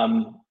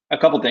a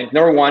couple things.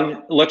 Number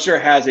one, Elixir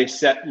has a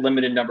set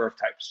limited number of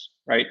types,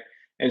 right?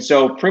 And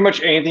so pretty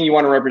much anything you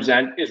want to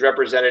represent is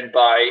represented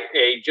by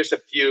just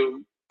a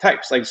few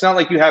types. Like it's not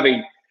like you have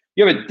a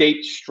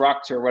date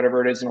struct or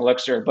whatever it is in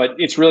Elixir, but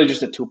it's really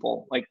just a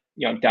tuple, like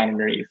down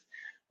underneath.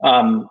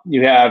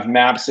 You have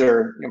maps that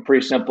are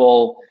pretty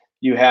simple.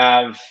 You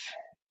have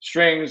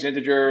strings,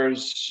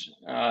 integers,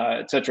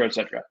 et cetera, et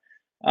cetera.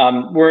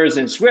 Whereas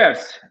in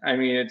Swift, I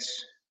mean,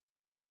 it's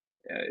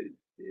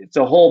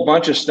a whole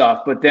bunch of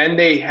stuff, but then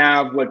they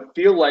have what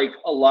feel like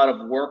a lot of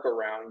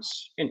workarounds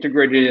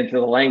integrated into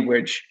the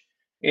language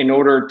in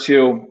order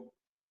to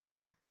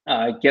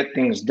get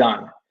things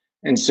done.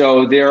 And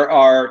so there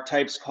are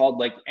types called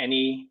like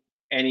any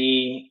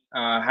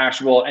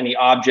hashable, any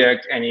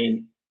object,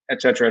 any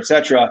et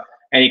cetera,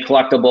 any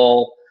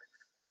collectible,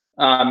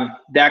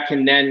 that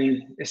can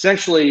then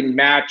essentially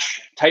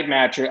type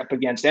match up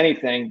against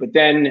anything. But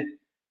then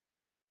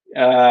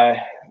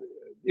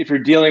if you're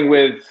dealing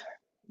with,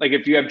 like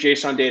if you have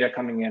JSON data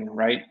coming in,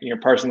 right, and you're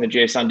parsing the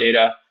JSON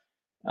data,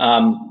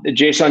 the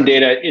JSON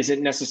data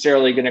isn't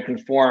necessarily going to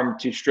conform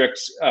to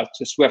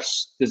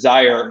Swift's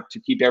desire to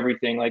keep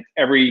everything, like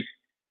every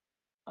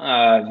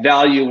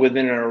value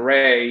within an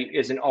array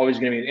isn't always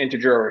going to be an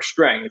integer or a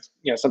string. It's,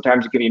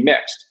 sometimes it can be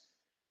mixed,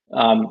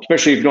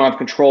 especially if you don't have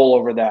control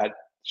over that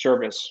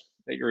service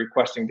that you're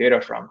requesting data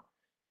from.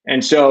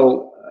 And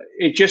so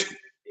it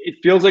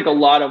feels like a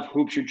lot of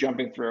hoops you're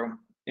jumping through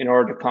in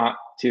order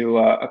to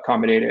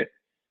accommodate it.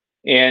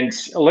 And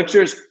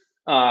Elixir's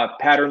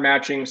pattern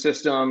matching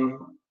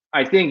system,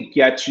 I think,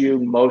 gets you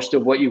most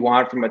of what you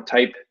want from a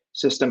type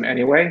system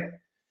anyway.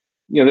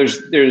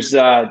 there's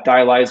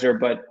Dialyzer,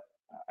 but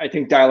I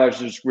think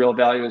Dialyzer's real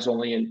value is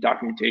only in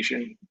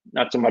documentation,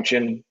 not so much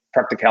in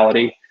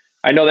practicality.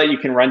 I know that you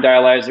can run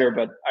Dialyzer,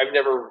 but I've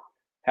never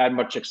had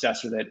much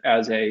success with it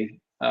as a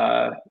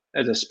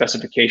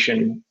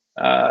specification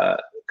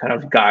kind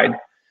of guide.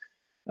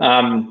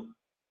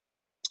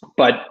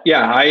 But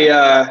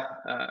yeah,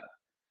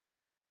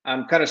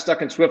 I'm kind of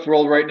stuck in Swift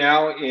world right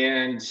now,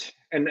 and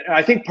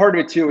I think part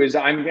of it too is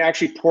I'm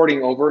actually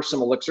porting over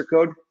some Elixir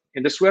code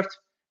into Swift,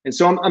 and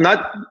so I'm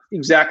not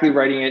exactly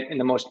writing it in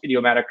the most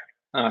idiomatic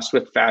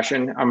Swift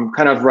fashion. I'm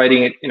kind of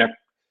writing it in a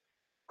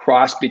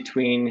cross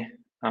between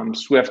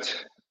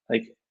Swift,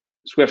 like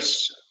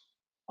Swift's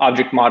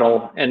object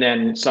model, and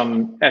then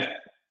some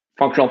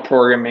functional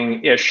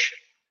programming-ish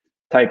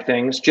type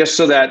things, just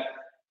so that,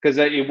 because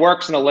it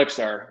works in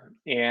Elixir,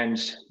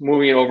 and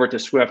moving it over to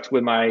Swift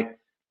with my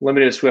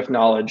limited Swift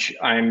knowledge,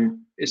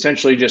 I'm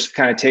essentially just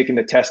kind of taking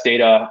the test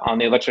data on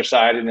the Elixir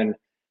side and then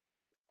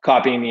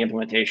copying the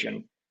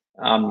implementation.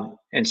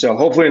 And so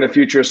hopefully in the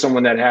future,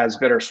 someone that has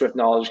better Swift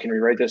knowledge can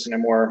rewrite this in a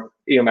more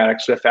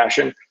idiomatic Swift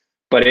fashion,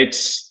 but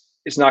it's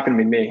not going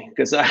to be me,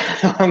 because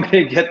I'm going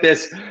to get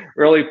this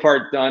early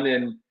part done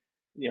and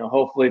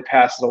hopefully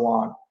pass it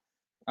along.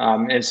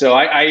 And so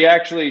I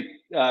actually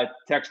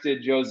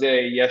texted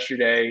Jose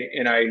yesterday,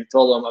 and I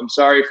told him I'm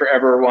sorry for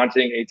ever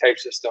wanting a type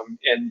system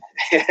in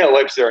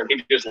Elixir, and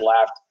he just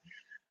laughed.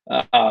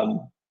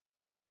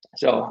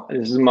 So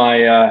this is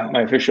my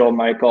my official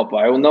mea culpa.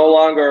 I will no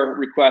longer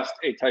request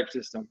a type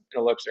system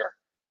in Elixir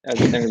as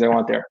the things I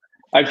want there.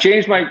 I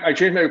changed my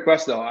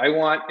request though. I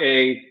want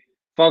a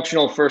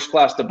functional first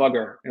class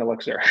debugger in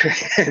Elixir.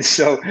 And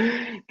so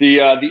the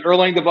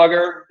Erlang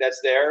debugger that's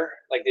there,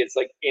 like it's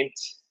like int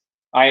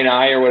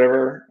ini or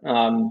whatever,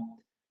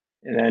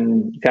 and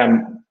then kind of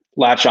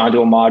latch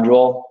onto a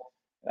module.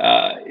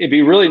 It'd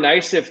be really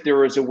nice if there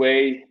was a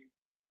way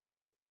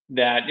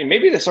that, and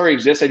maybe this already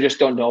exists, I just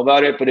don't know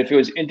about it, but if it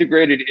was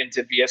integrated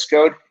into VS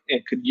Code,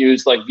 it could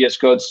use like VS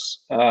Code's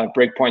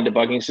breakpoint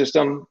debugging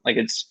system, like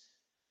it's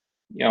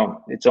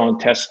its own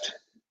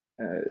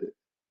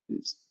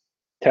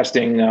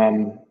testing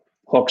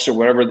hooks or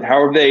whatever.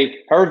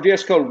 However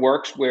VS Code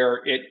works,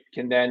 where it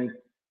can then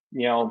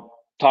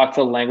talk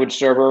to the language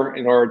server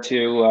in order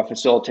to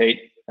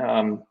facilitate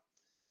the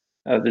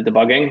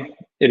debugging.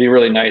 It'd be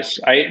really nice.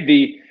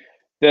 The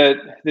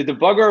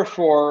debugger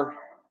for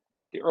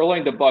the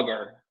Erlang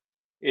debugger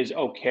is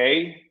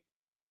okay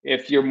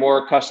if you're more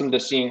accustomed to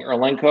seeing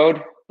Erlang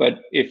code, but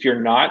if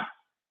you're not,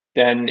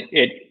 then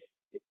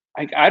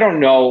I don't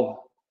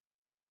know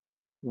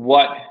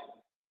what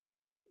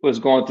was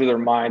going through their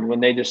mind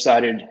when they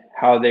decided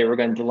how they were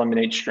going to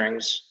eliminate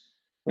strings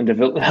when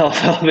developing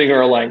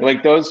Erlang.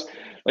 Like those,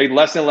 like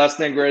less than,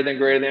 greater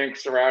than,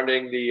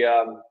 surrounding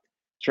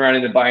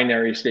the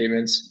binary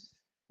statements.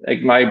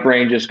 Like my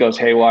brain just goes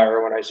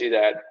haywire when I see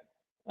that.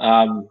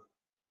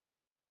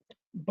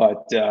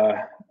 But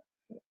I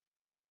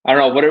don't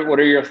know. What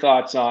are your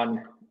thoughts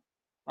on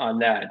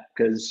that?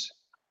 Because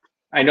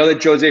I know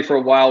that Jose for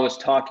a while was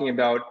talking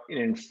about an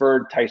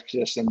inferred type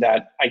system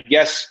that I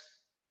guess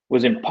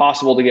was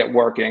impossible to get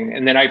working.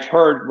 And then I've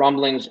heard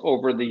rumblings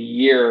over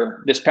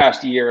this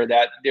past year,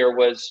 that there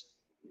was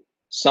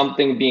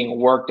something being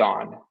worked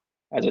on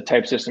as a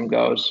type system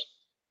goes.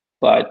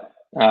 But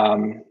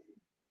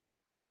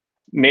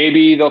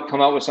maybe they'll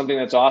come out with something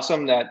that's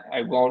awesome that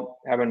I won't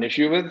have an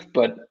issue with.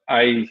 But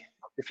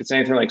if it's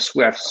anything like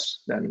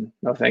Swift's, then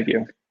no, thank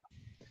you.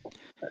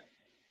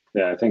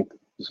 Yeah, I think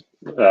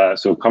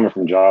so. Coming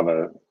from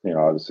Java,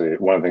 obviously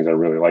one of the things I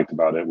really liked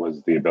about it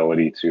was the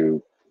ability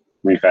to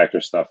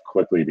refactor stuff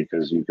quickly,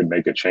 because you could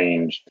make a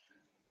change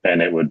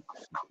and it would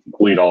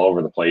bleed all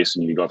over the place,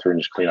 and you go through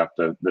and just clean up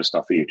the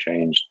stuff that you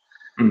changed.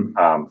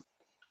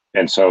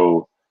 And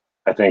so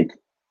I think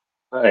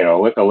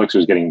Elixir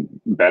is getting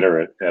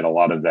better at a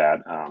lot of that.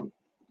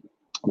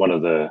 One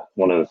of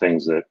the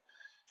things that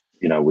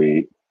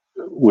we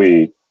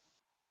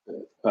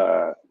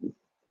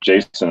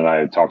Jason and I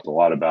had talked a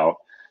lot about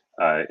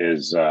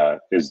is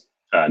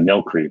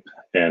nil creep,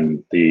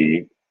 and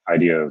the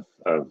idea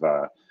of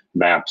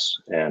maps.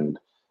 And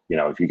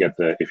if you get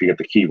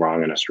the key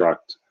wrong in a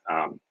struct,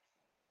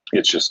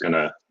 it's just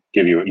gonna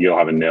you'll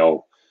have a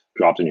nil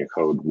dropped in your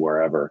code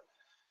wherever.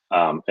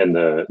 And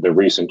the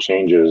recent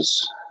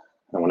changes,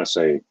 I want to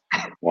say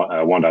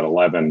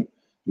 1.11,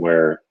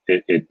 where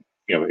it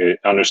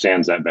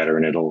understands that better,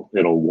 and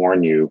it'll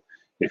warn you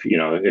if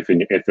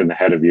in the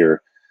head of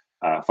your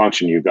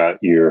function you've got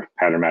your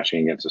pattern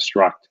matching against a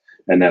struct,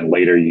 and then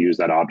later you use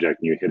that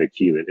object and you hit a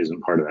key that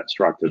isn't part of that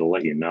struct, it'll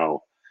let you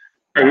know.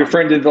 Are you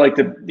referring to like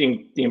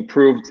the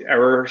improved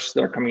errors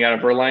that are coming out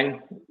of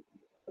Erlang?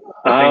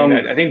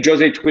 I think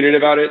Jose tweeted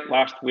about it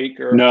last week.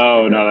 Or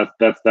no,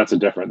 that's a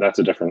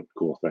different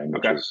cool thing,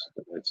 which is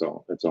its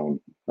own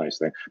nice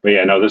thing. But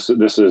yeah, no, this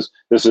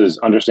is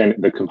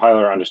understanding the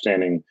compiler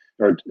understanding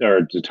or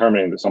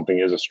determining that something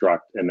is a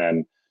struct, and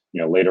then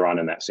later on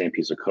in that same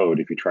piece of code,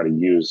 if you try to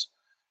use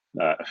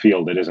a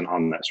field that isn't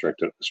on that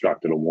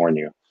struct, it'll warn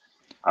you.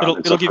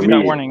 It'll give you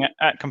that warning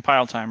at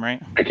compile time,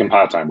 right? At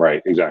compile time,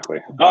 right? Exactly.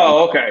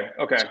 Oh, okay.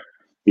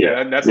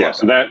 Yeah, that's yeah.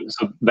 awesome.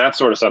 So that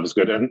sort of stuff is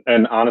good.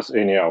 And honestly,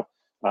 you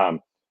know,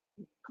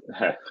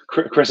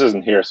 Chris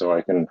isn't here, so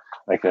I can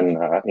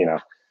you know,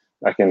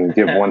 I can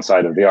give one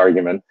side of the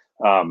argument.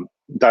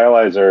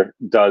 Dialyzer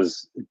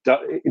does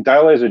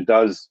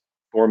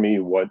for me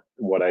what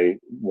I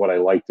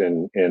liked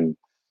in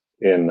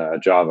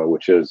Java,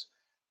 which is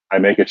I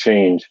make a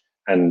change,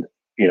 and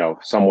you know,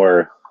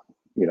 somewhere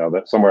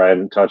I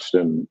hadn't touched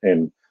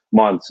in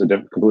months,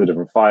 completely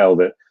different file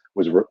that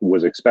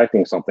was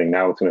expecting something.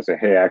 Now it's going to say,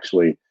 hey,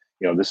 actually,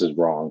 you know, this is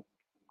wrong.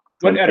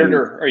 What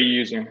editor are you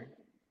using?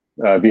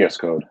 VS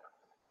Code.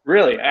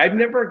 Really? I've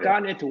never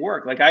gotten it to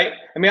work. Like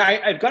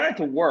I've gotten it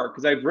to work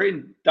because I've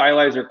written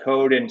Dialyzer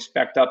code and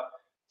spec'd up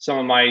some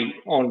of my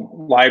own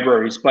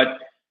libraries, but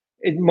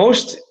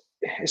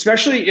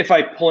especially if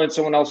I pull in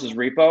someone else's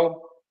repo,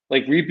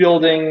 like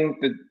rebuilding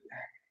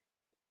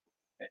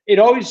it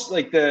always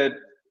like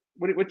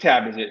what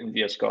tab is it in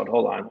VS Code?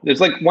 Hold on. There's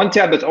like one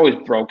tab that's always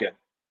broken.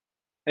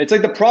 And it's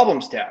like the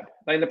problems tab.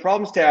 Like in the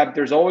problems tab,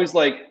 there's always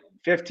like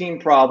 15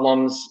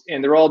 problems,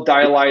 and they're all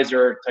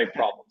Dialyzer type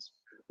problems.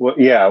 Well,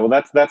 yeah. Well,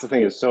 that's the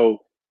thing is, so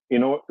you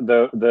know,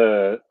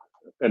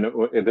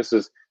 this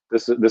is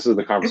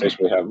the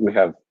conversation we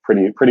have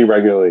pretty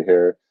regularly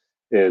here.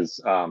 Is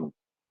I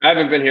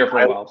haven't been here for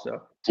a while,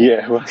 so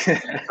yeah. Well, so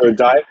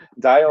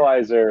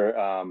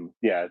Dialyzer,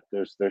 yeah.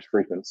 There's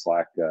frequent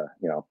Slack, you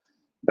know,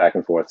 back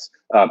and forths.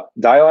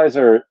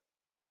 Dialyzer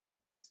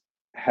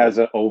has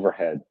an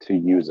overhead to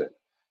use it,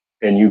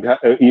 and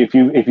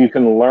if you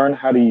can learn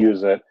how to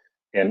use it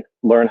and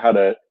learn how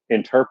to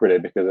interpret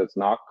it, because it's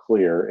not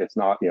clear, it's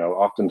not, you know,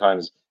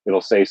 oftentimes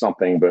it'll say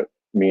something but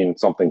mean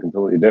something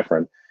completely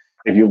different.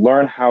 If you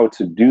learn how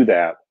to do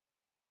that,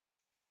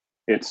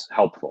 it's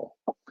helpful.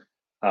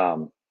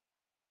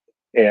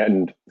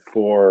 And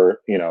for,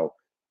 you know,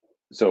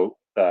 so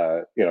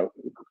you know,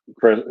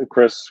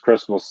 Chris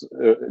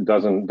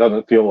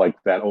doesn't feel like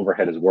that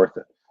overhead is worth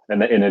it,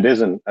 and it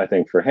isn't, I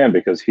think, for him,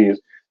 because he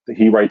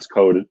writes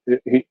code.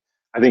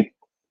 I think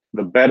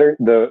the better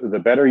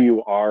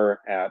you are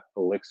at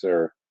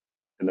Elixir,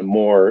 and the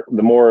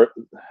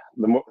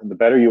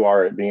better you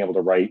are at being able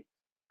to write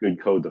good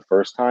code the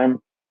first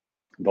time,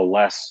 the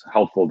less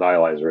helpful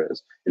Dialyzer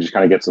is. It just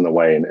kind of gets in the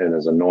way and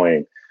is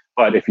annoying.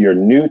 But if you're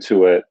new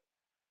to it,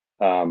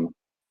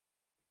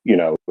 you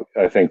know,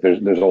 I think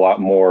there's a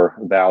lot more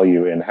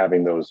value in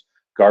having those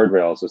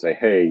guardrails to say,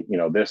 hey, you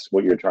know,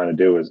 what you're trying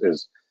to do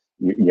is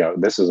you know,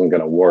 this isn't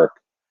going to work.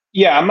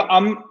 Yeah,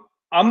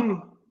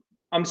 I'm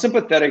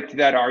sympathetic to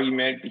that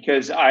argument,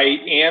 because I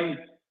am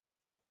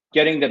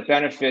getting the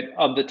benefit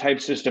of the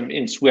type system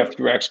in Swift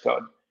through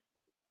Xcode.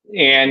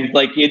 And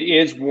like, it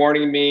is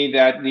warning me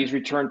that these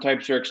return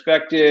types are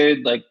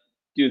expected, like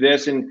do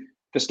this. And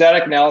the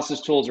static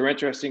analysis tools are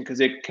interesting because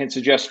it can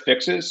suggest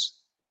fixes.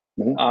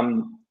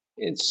 Mm-hmm.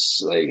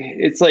 It's like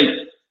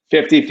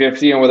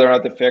 50-50 on whether or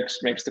not the fix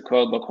makes the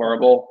code look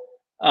horrible.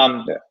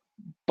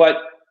 But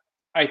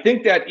I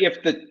think that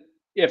if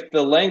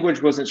the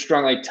language wasn't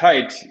strongly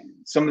typed,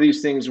 some of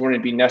these things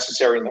wouldn't be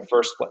necessary in the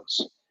first place.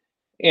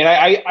 And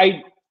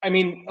I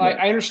mean,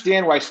 I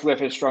understand why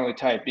Swift is strongly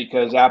typed,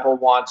 because Apple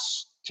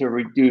wants to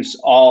reduce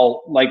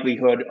all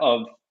likelihood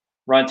of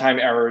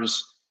runtime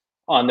errors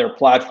on their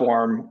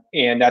platform,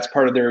 and that's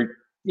part of their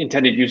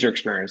intended user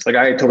experience. Like,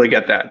 I totally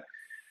get that.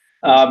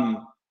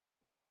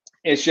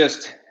 It's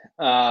just,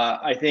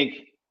 I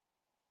think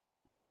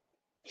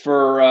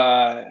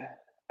for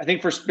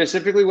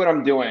specifically what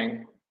I'm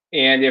doing,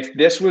 and if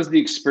this was the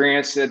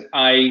experience that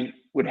I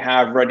would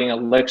have writing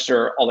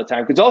Elixir all the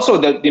time, because also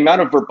the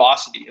amount of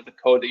verbosity of the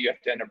code that you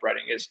have to end up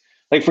writing is,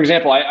 like, for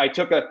example, I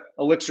took a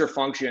Elixir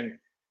function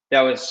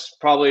that was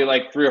probably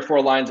like 3 or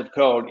 4 lines of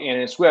code, and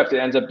in Swift it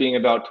ends up being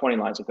about 20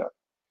 lines of code,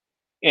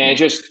 and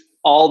just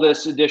all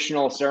this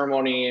additional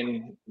ceremony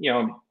and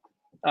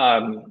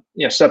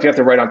stuff you have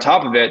to write on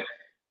top of it,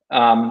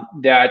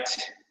 that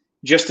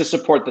just to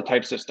support the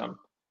type system,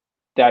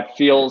 that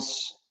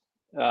feels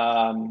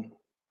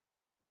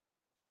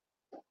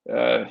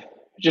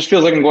just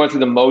feels like I'm going through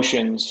the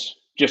motions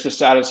just to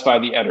satisfy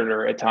the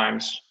editor at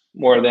times,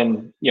 more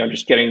than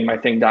just getting my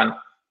thing done.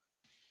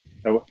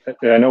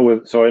 I know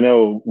it's a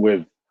little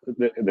bit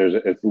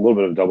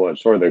of a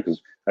double-edged sword there, because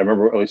I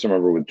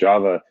remember with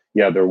Java,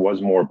 yeah, there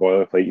was more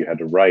boilerplate you had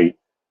to write,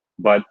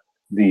 but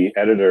the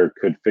editor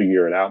could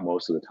figure it out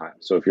most of the time.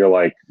 So if you're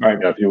like, right,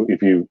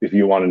 if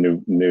you want a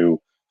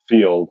new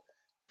field,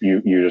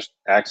 you just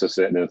access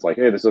it, and it's like,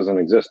 hey, this doesn't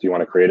exist. Do you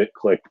want to create it?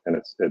 Click, and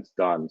it's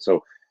done.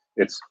 So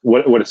it's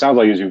what it sounds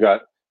like is you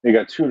got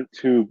two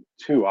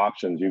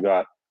options. You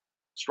got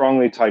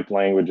strongly typed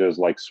languages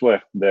like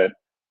Swift that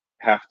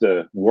have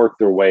to work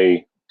their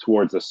way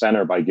towards the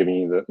center by giving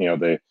you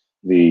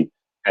the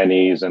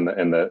NEs and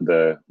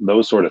the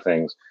those sort of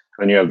things.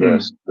 And you have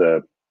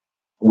the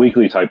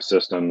weakly type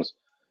systems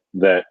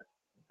that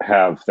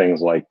have things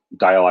like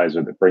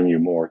Dialyzer that bring you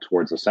more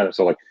towards the center.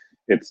 So like,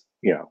 it's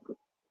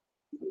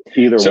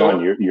either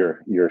one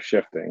you're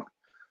shifting.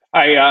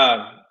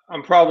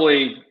 I'm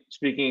probably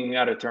speaking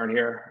out of turn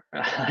here,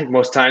 like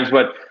most times,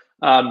 but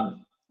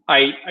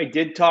I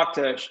did talk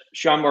to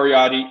Sean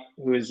Moriarty,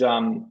 who is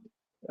writing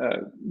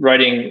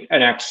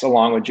NX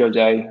along with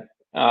Jose.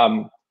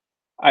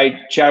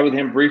 I chatted with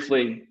him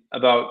briefly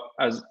about,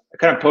 as I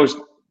kind of posed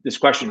this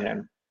question to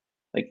him,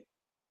 like,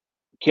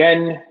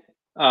 can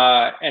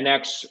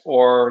NX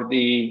or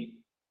the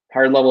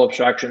higher level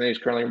abstraction that he's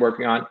currently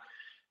working on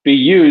be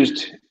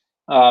used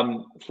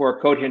for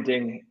code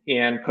hinting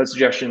and code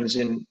suggestions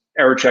and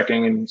error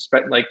checking and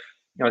like,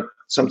 you know,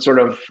 some sort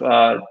of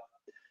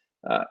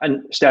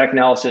static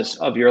analysis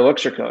of your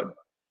Elixir code?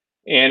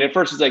 And at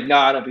first he's like, no,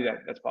 I don't think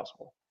that's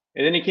possible.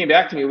 And then he came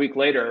back to me a week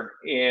later,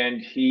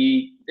 and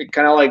it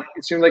kind of like,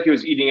 it seemed like he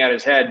was eating at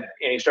his head,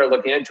 and he started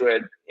looking into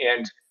it.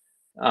 And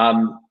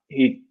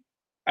he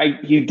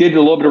did a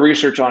little bit of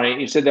research on it.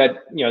 He said that,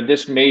 you know,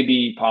 this may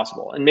be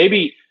possible, and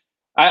maybe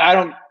I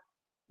don't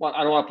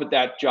want to put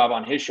that job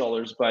on his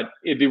shoulders, but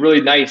it'd be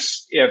really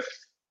nice if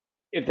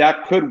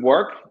that could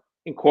work,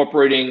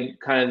 incorporating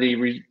kind of the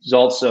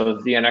results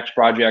of the NX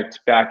project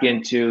back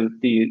into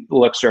the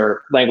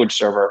Elixir language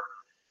server,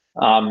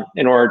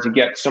 in order to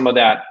get some of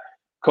that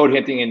code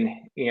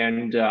hinting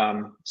and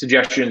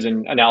suggestions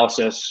and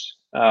analysis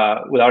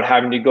without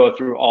having to go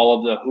through all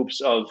of the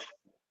hoops of,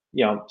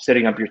 you know,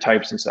 setting up your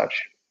types and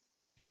such.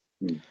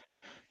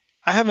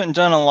 I haven't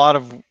done a lot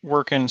of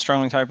work in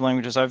strongly typed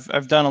languages.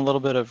 I've done a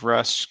little bit of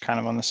Rust kind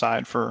of on the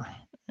side for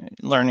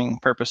learning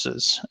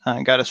purposes.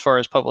 I got as far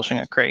as publishing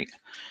a crate.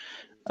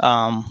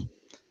 I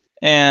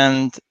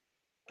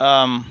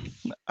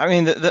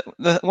mean,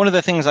 the one of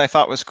the things I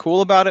thought was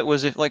cool about it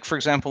was, if, like, for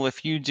example,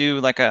 if you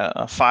do like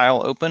a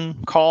file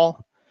open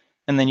call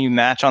and then you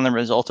match on the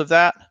result of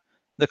that,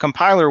 the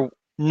compiler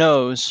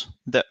knows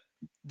that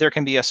there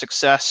can be a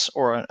success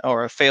or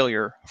a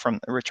failure from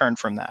returned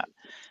from that.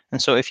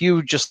 And so if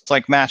you just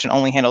like match and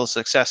only handle the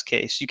success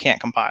case, you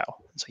can't compile.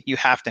 It's like you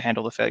have to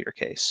handle the failure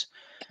case.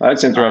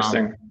 That's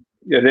interesting.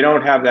 Yeah, they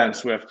don't have that in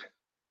Swift.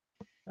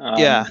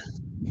 Yeah.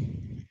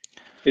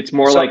 It's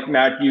more like,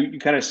 Matt, you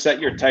kind of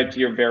set your type to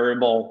your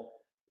variable,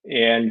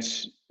 and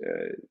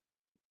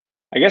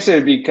I guess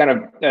it'd be kind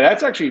of,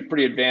 that's actually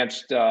pretty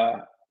advanced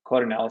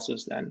code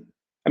analysis then.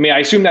 I mean, I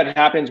assume that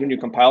happens when you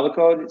compile the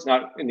code. It's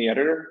not in the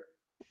editor.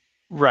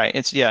 Right.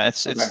 It's Okay.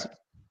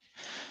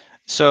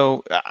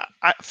 So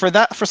for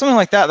something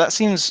like that, that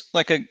seems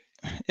like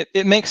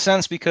it makes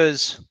sense,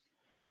 because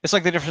it's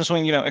like the difference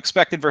between, you know,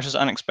 expected versus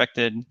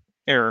unexpected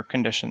error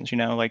conditions. You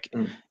know, like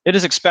it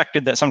is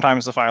expected that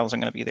sometimes the file isn't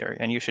going to be there,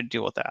 and you should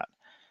deal with that.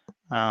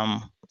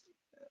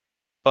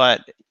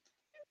 But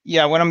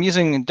yeah, when I'm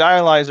using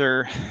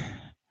Dialyzer,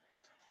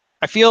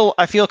 I feel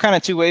kind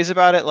of two ways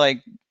about it.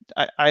 Like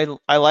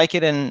I like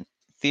it in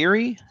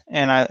theory,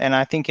 and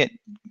I think it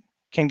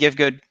can give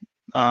good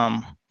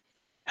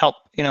help,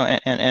 you know,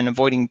 and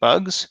avoiding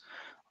bugs.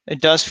 It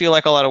does feel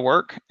like a lot of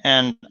work,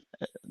 and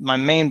my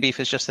main beef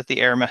is just that the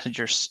error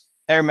messages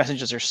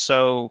are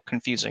so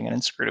confusing and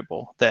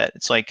inscrutable that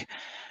it's like,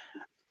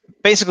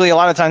 basically a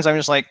lot of times I'm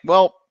just like,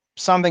 well,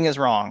 something is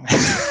wrong.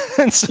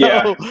 And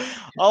so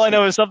all I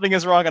know is something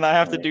is wrong, and I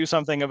have to do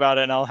something about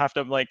it, and I'll have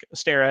to like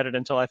stare at it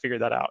until I figure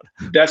that out.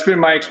 That's been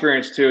my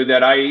experience too,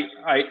 that I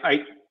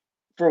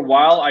for a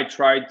while I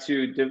tried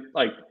to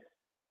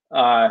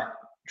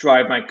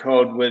drive my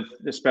code with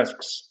the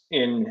specs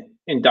in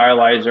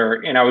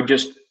Dialyzer, and I would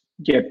just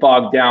get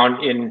bogged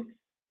down in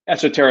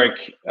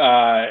esoteric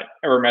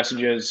error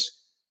messages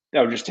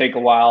that would just take a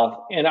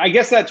while. And I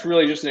guess that's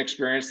really just an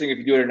experience thing. If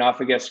you do it enough,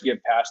 I guess you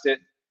get past it.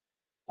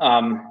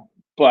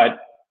 But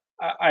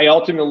I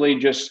ultimately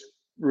just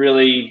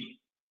really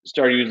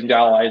started using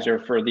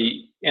Dialyzer for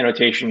the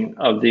annotation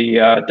of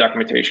the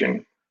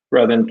documentation,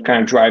 rather than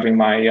kind of driving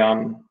my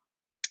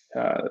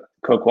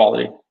code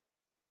quality.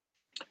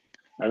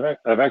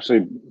 I've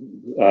actually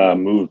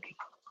moved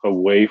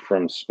away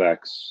from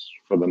specs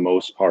for the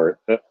most part,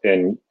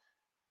 and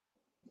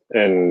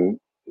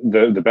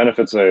the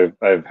benefits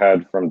I've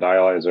had from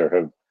Dialyzer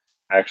have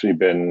actually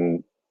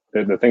been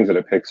the things that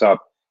it picks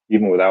up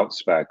even without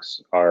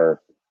specs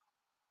are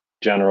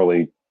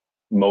generally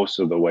most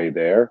of the way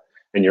there.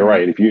 And you're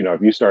right, if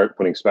you start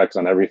putting specs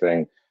on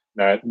everything,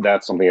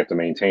 that's something you have to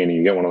maintain, and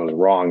you get one of those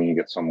wrong, and you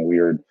get some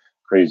weird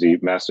crazy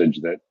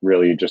message that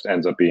really just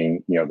ends up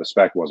being, you know, the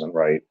spec wasn't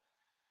right.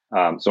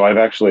 So I've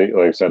actually,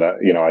 like I said,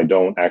 you know, I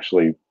don't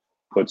actually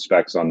put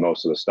specs on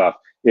most of the stuff.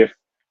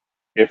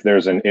 If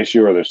there's an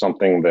issue or there's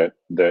something that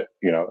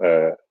you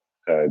know,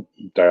 a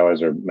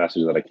Dialyzer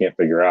message that I can't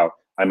figure out,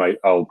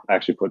 I'll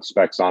actually put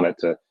specs on it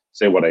to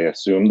say what I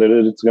assume that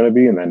it's going to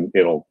be, and then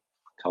it'll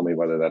tell me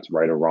whether that's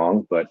right or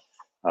wrong. But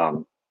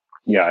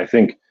yeah, I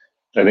think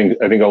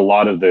a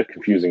lot of the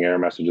confusing error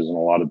messages and a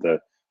lot of the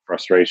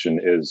frustration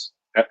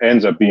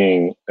ends up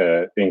being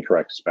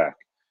incorrect spec,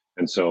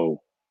 and so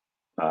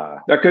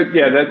that could,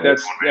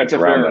 that's a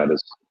fair. That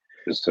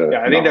is to,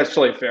 I think that's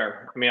totally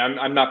fair. I mean,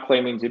 I'm not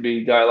claiming to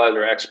be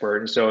Dialyzer expert,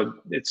 and so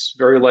it's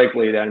very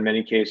likely that in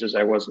many cases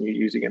I wasn't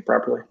using it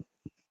properly.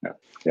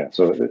 Yeah.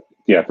 So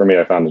yeah, for me,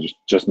 I found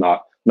just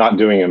not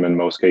doing them in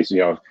most cases. You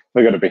know,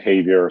 look at a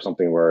behavior or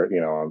something where,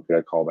 I've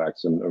got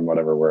callbacks and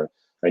whatever, where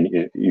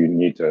you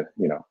need to,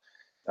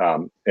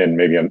 and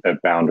maybe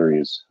at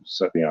boundaries,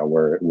 so,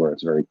 where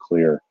it's very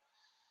clear.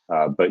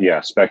 But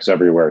yeah, specs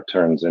everywhere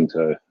turns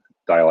into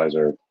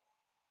dialyzer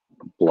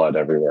blood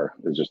everywhere.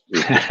 You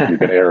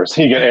get errors,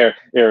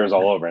 errors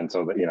all over. And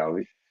so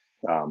that,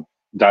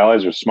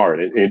 dialyzer is smart.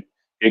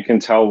 It can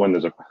tell when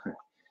there's a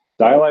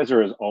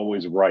dialyzer is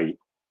always right.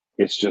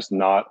 It's just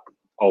not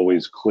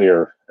always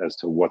clear as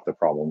to what the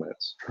problem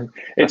is.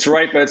 It's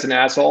right, but it's an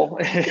asshole.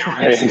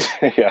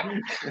 Yeah.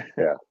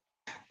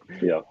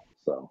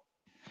 So,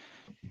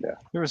 yeah.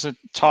 There was a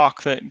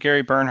talk that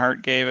Gary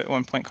Bernhardt gave at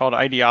one point called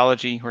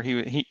Ideology, where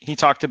he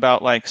talked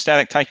about like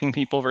static typing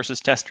people versus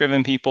test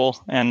driven people,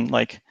 and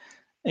like,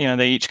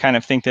 they each kind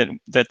of think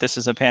that this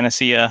is a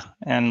panacea,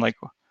 and like,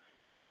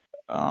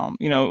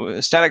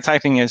 static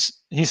typing is,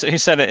 he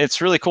said it's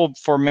really cool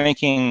for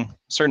making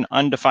certain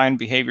undefined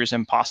behaviors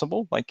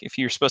impossible. Like if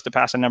you're supposed to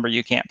pass a number,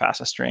 you can't pass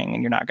a string,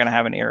 and you're not going to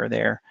have an error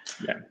there.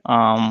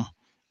 Yeah.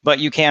 But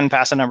you can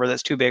pass a number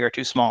that's too big or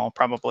too small,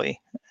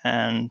 probably.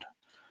 And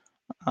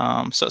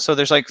so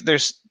there's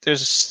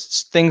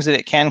things that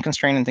it can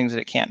constrain and things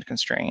that it can't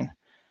constrain.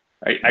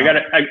 I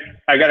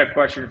got a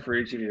question for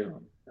each of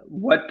you.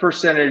 What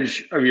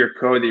percentage of your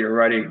code that you're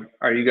writing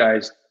are you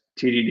guys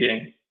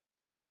TDDing?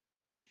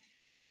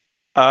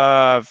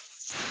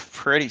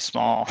 Pretty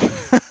small.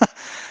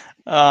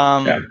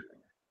 Yeah,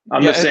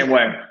 I'm the same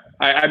way.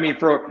 I mean,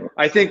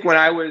 I think when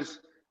I was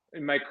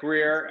in my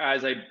career,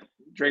 as I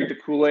drank the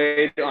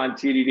Kool-Aid on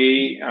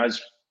TDD, I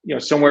was,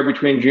 somewhere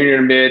between junior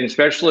and mid,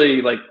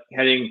 especially like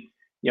heading,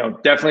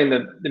 definitely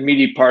in the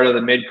meaty part of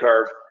the mid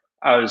curve.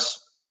 I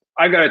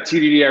got to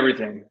TDD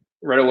everything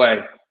right away,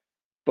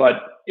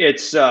 but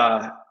it's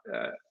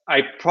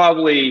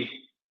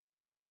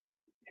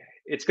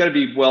it's got to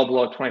be well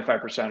below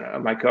 25%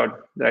 of my code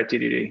that I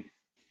TDD.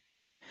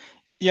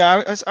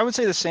 Yeah, I would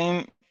say the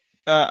same.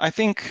 I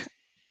think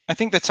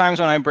the times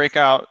when I break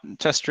out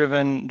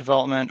test-driven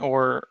development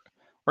or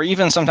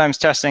even sometimes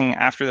testing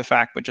after the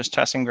fact, but just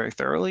testing very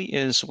thoroughly,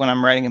 is when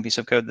I'm writing a piece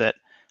of code that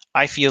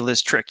I feel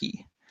is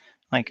tricky.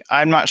 Like,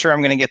 I'm not sure I'm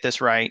going to get this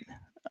right.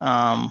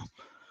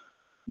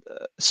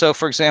 So,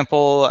 for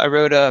example, I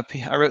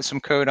wrote some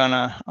code on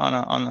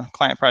a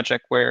client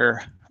project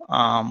where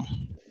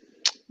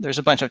there's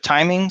a bunch of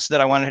timings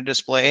that I wanted to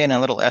display in a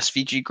little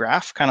SVG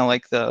graph, kind of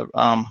like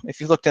if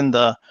you looked in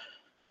the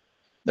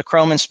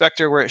Chrome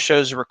inspector where it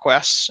shows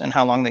requests and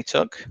how long they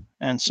took.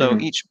 And so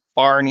each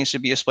bar needs to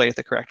be displayed at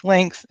the correct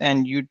length,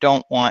 and you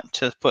don't want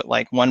to put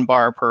like 1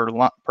 bar per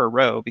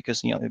row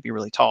because it'd be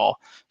really tall.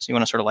 So you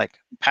want to sort of like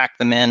pack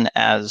them in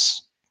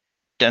as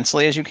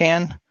densely as you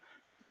can.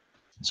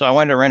 So I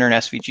wanted to render an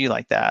SVG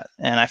like that,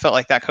 and I felt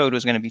like that code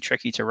was going to be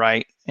tricky to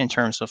write in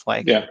terms of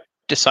like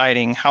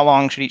deciding how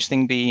long should each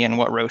thing be and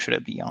what row should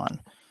it be on.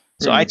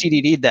 So I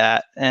TDD'd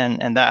that,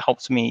 and that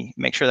helped me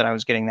make sure that I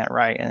was getting that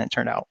right, and it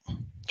turned out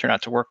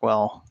to work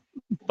well.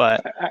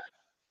 But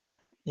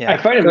yeah, I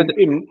find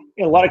in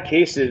a lot of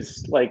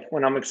cases, like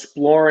when I'm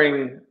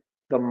exploring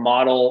the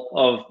model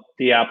of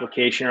the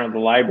application or the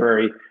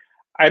library,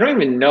 I don't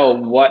even know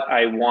what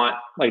I want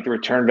like the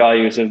return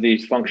values of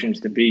these functions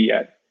to be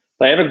yet.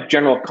 I have a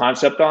general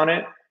concept on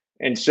it,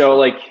 and so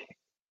like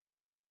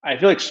I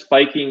feel like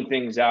spiking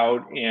things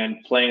out and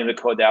playing the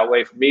code that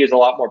way for me is a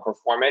lot more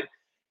performant.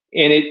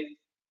 And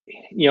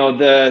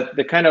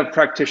the kind of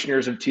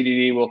practitioners of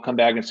TDD will come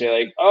back and say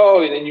like,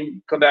 oh, and then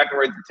you come back and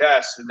write the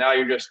test, and now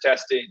you're just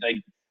testing, like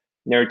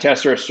their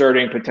tests are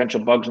asserting potential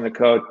bugs in the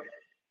code.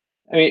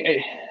 I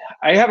mean,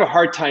 I have a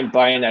hard time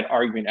buying that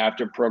argument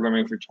after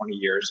programming for 20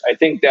 years. I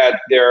think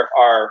that there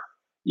are,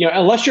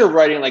 unless you're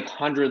writing like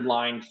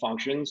 100-line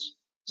functions,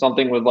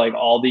 something with like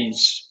all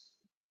these,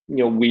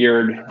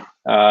 weird,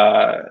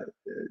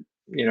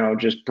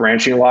 just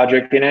branching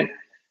logic in it.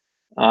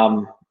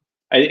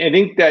 I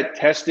think that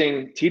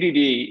testing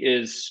TDD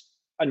is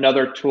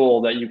another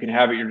tool that you can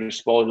have at your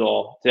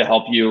disposal to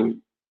help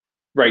you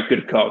write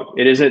good code.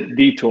 It isn't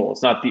the tool.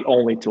 It's not the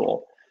only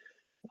tool.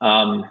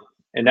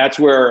 And that's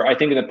where I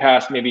think in the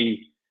past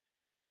maybe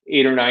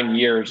 8 or 9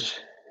 years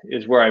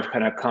is where I've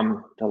kind of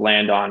come to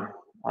land on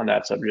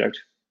that subject.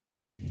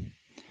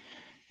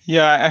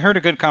 Yeah, I heard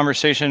a good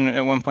conversation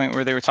at one point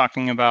where they were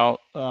talking about,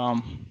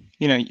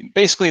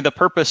 basically the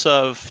purpose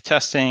of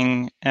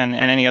testing and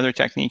any other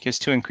technique is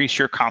to increase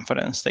your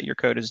confidence that your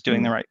code is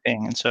doing the right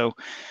thing. And so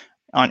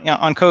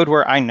on code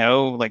where I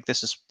know like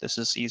this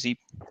is easy,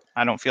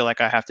 I don't feel like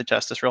I have to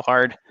test this real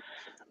hard.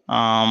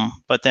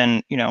 But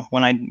then,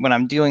 when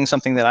I'm doing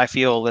something that I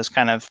feel is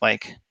kind of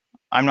like,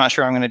 I'm not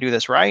sure I'm going to do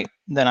this right,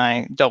 then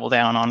I double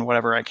down on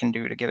whatever I can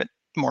do to give it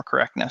more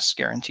correctness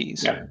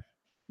guarantees.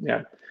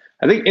 Yeah.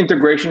 I think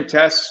integration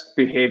tests,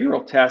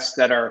 behavioral tests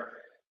that are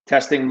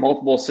testing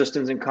multiple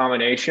systems in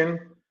combination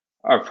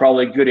are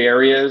probably good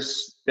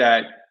areas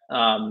that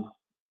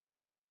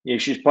you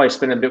should probably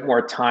spend a bit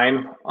more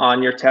time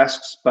on your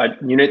tests, but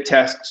unit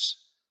tests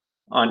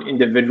on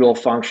individual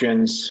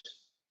functions,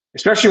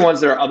 especially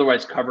ones that are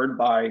otherwise covered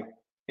by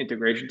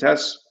integration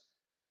tests,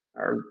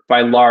 are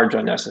by large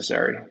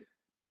unnecessary.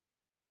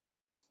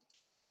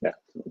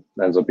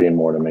 ends up being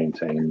more to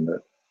maintain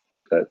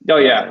that. Oh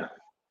yeah.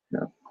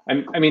 Yeah.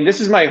 I mean, this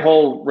is my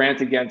whole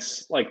rant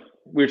against, like,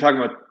 we were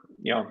talking about,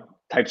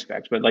 type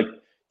specs, but like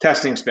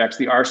testing specs,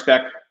 the R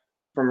spec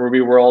from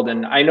Ruby World.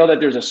 And I know that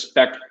there's a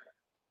spec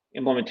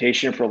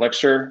implementation for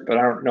Elixir, but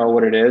I don't know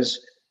what it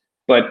is.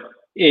 But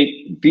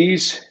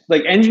these,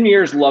 like,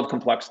 engineers love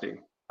complexity.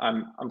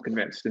 I'm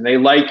convinced, and they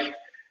like,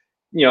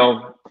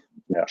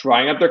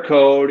 drying up their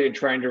code and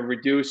trying to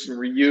reduce and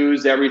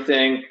reuse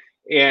everything.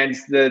 And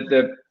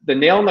the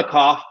nail in the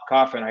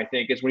coffin, I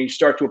think, is when you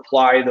start to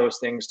apply those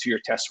things to your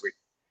test suite.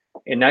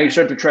 And now you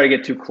start to try to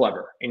get too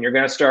clever, and you're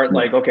going to start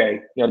like,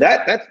 okay,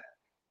 that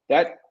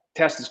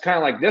test is kind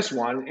of like this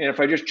one, and if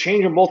I just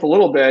change them both a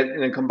little bit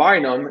and then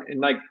combine them,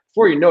 and like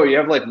before you know, you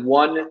have like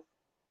one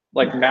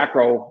like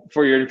macro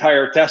for your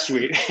entire test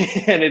suite,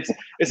 and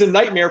it's a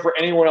nightmare for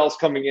anyone else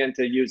coming in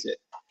to use it.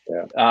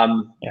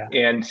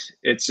 And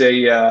it's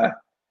I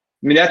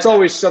mean, that's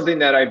always something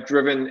that I've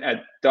driven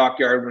at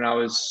Dockyard when I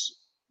was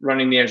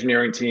running the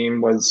engineering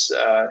team, was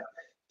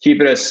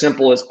keep it as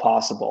simple as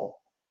possible.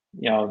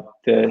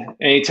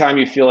 Anytime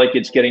you feel like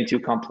it's getting too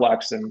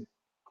complex, and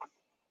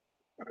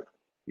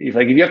if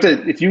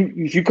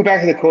you go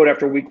back to the code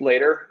after a week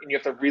later and you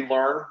have to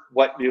relearn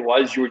what it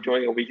was you were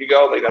doing a week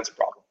ago, like, that's a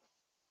problem.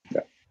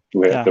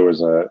 We had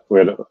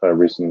a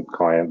recent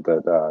client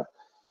that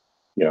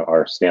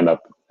our stand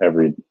up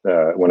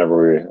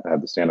whenever we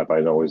had the stand up,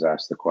 I'd always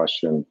ask the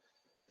question,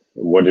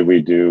 what did we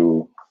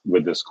do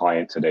with this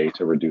client today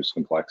to reduce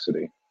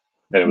complexity?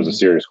 And it was a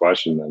serious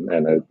question,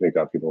 and it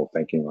got people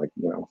thinking, like,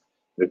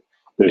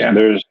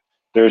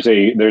 there's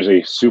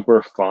a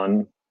super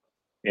fun,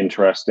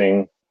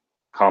 interesting,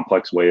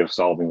 complex way of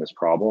solving this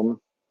problem,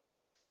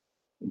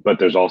 but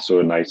there's also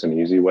a nice and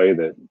easy way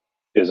that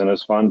isn't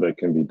as fun, but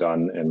can be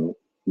done and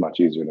much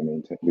easier to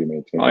be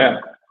maintained. Oh yeah,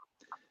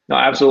 no,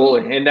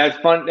 absolutely. And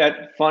that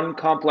fun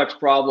complex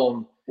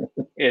problem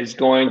is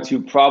going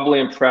to probably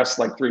impress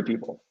like 3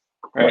 people,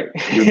 right?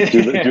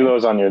 do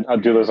those on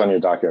your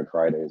Dockyard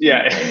Fridays.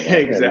 Yeah,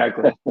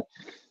 exactly.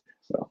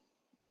 So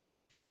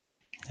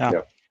yeah.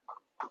 Yep.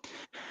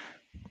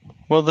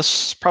 Well,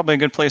 this is probably a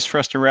good place for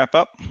us to wrap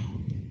up.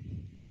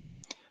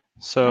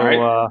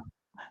 So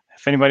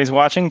if anybody's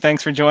watching,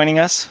 thanks for joining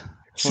us.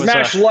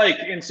 Smash like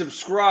and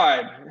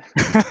subscribe.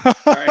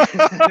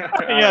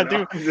 Yeah,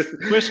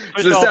 push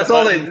that's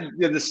all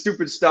the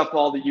stupid stuff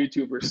all the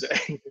YouTubers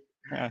say.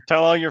 Yeah,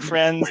 tell all your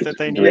friends that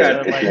they need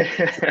to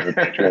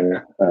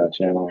like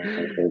channel.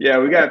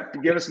 Yeah,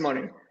 give us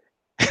money.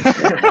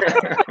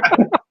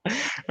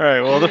 All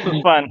right, well, this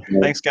was fun.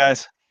 Thanks,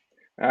 guys.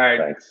 All right.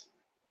 Thanks.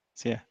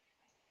 See ya.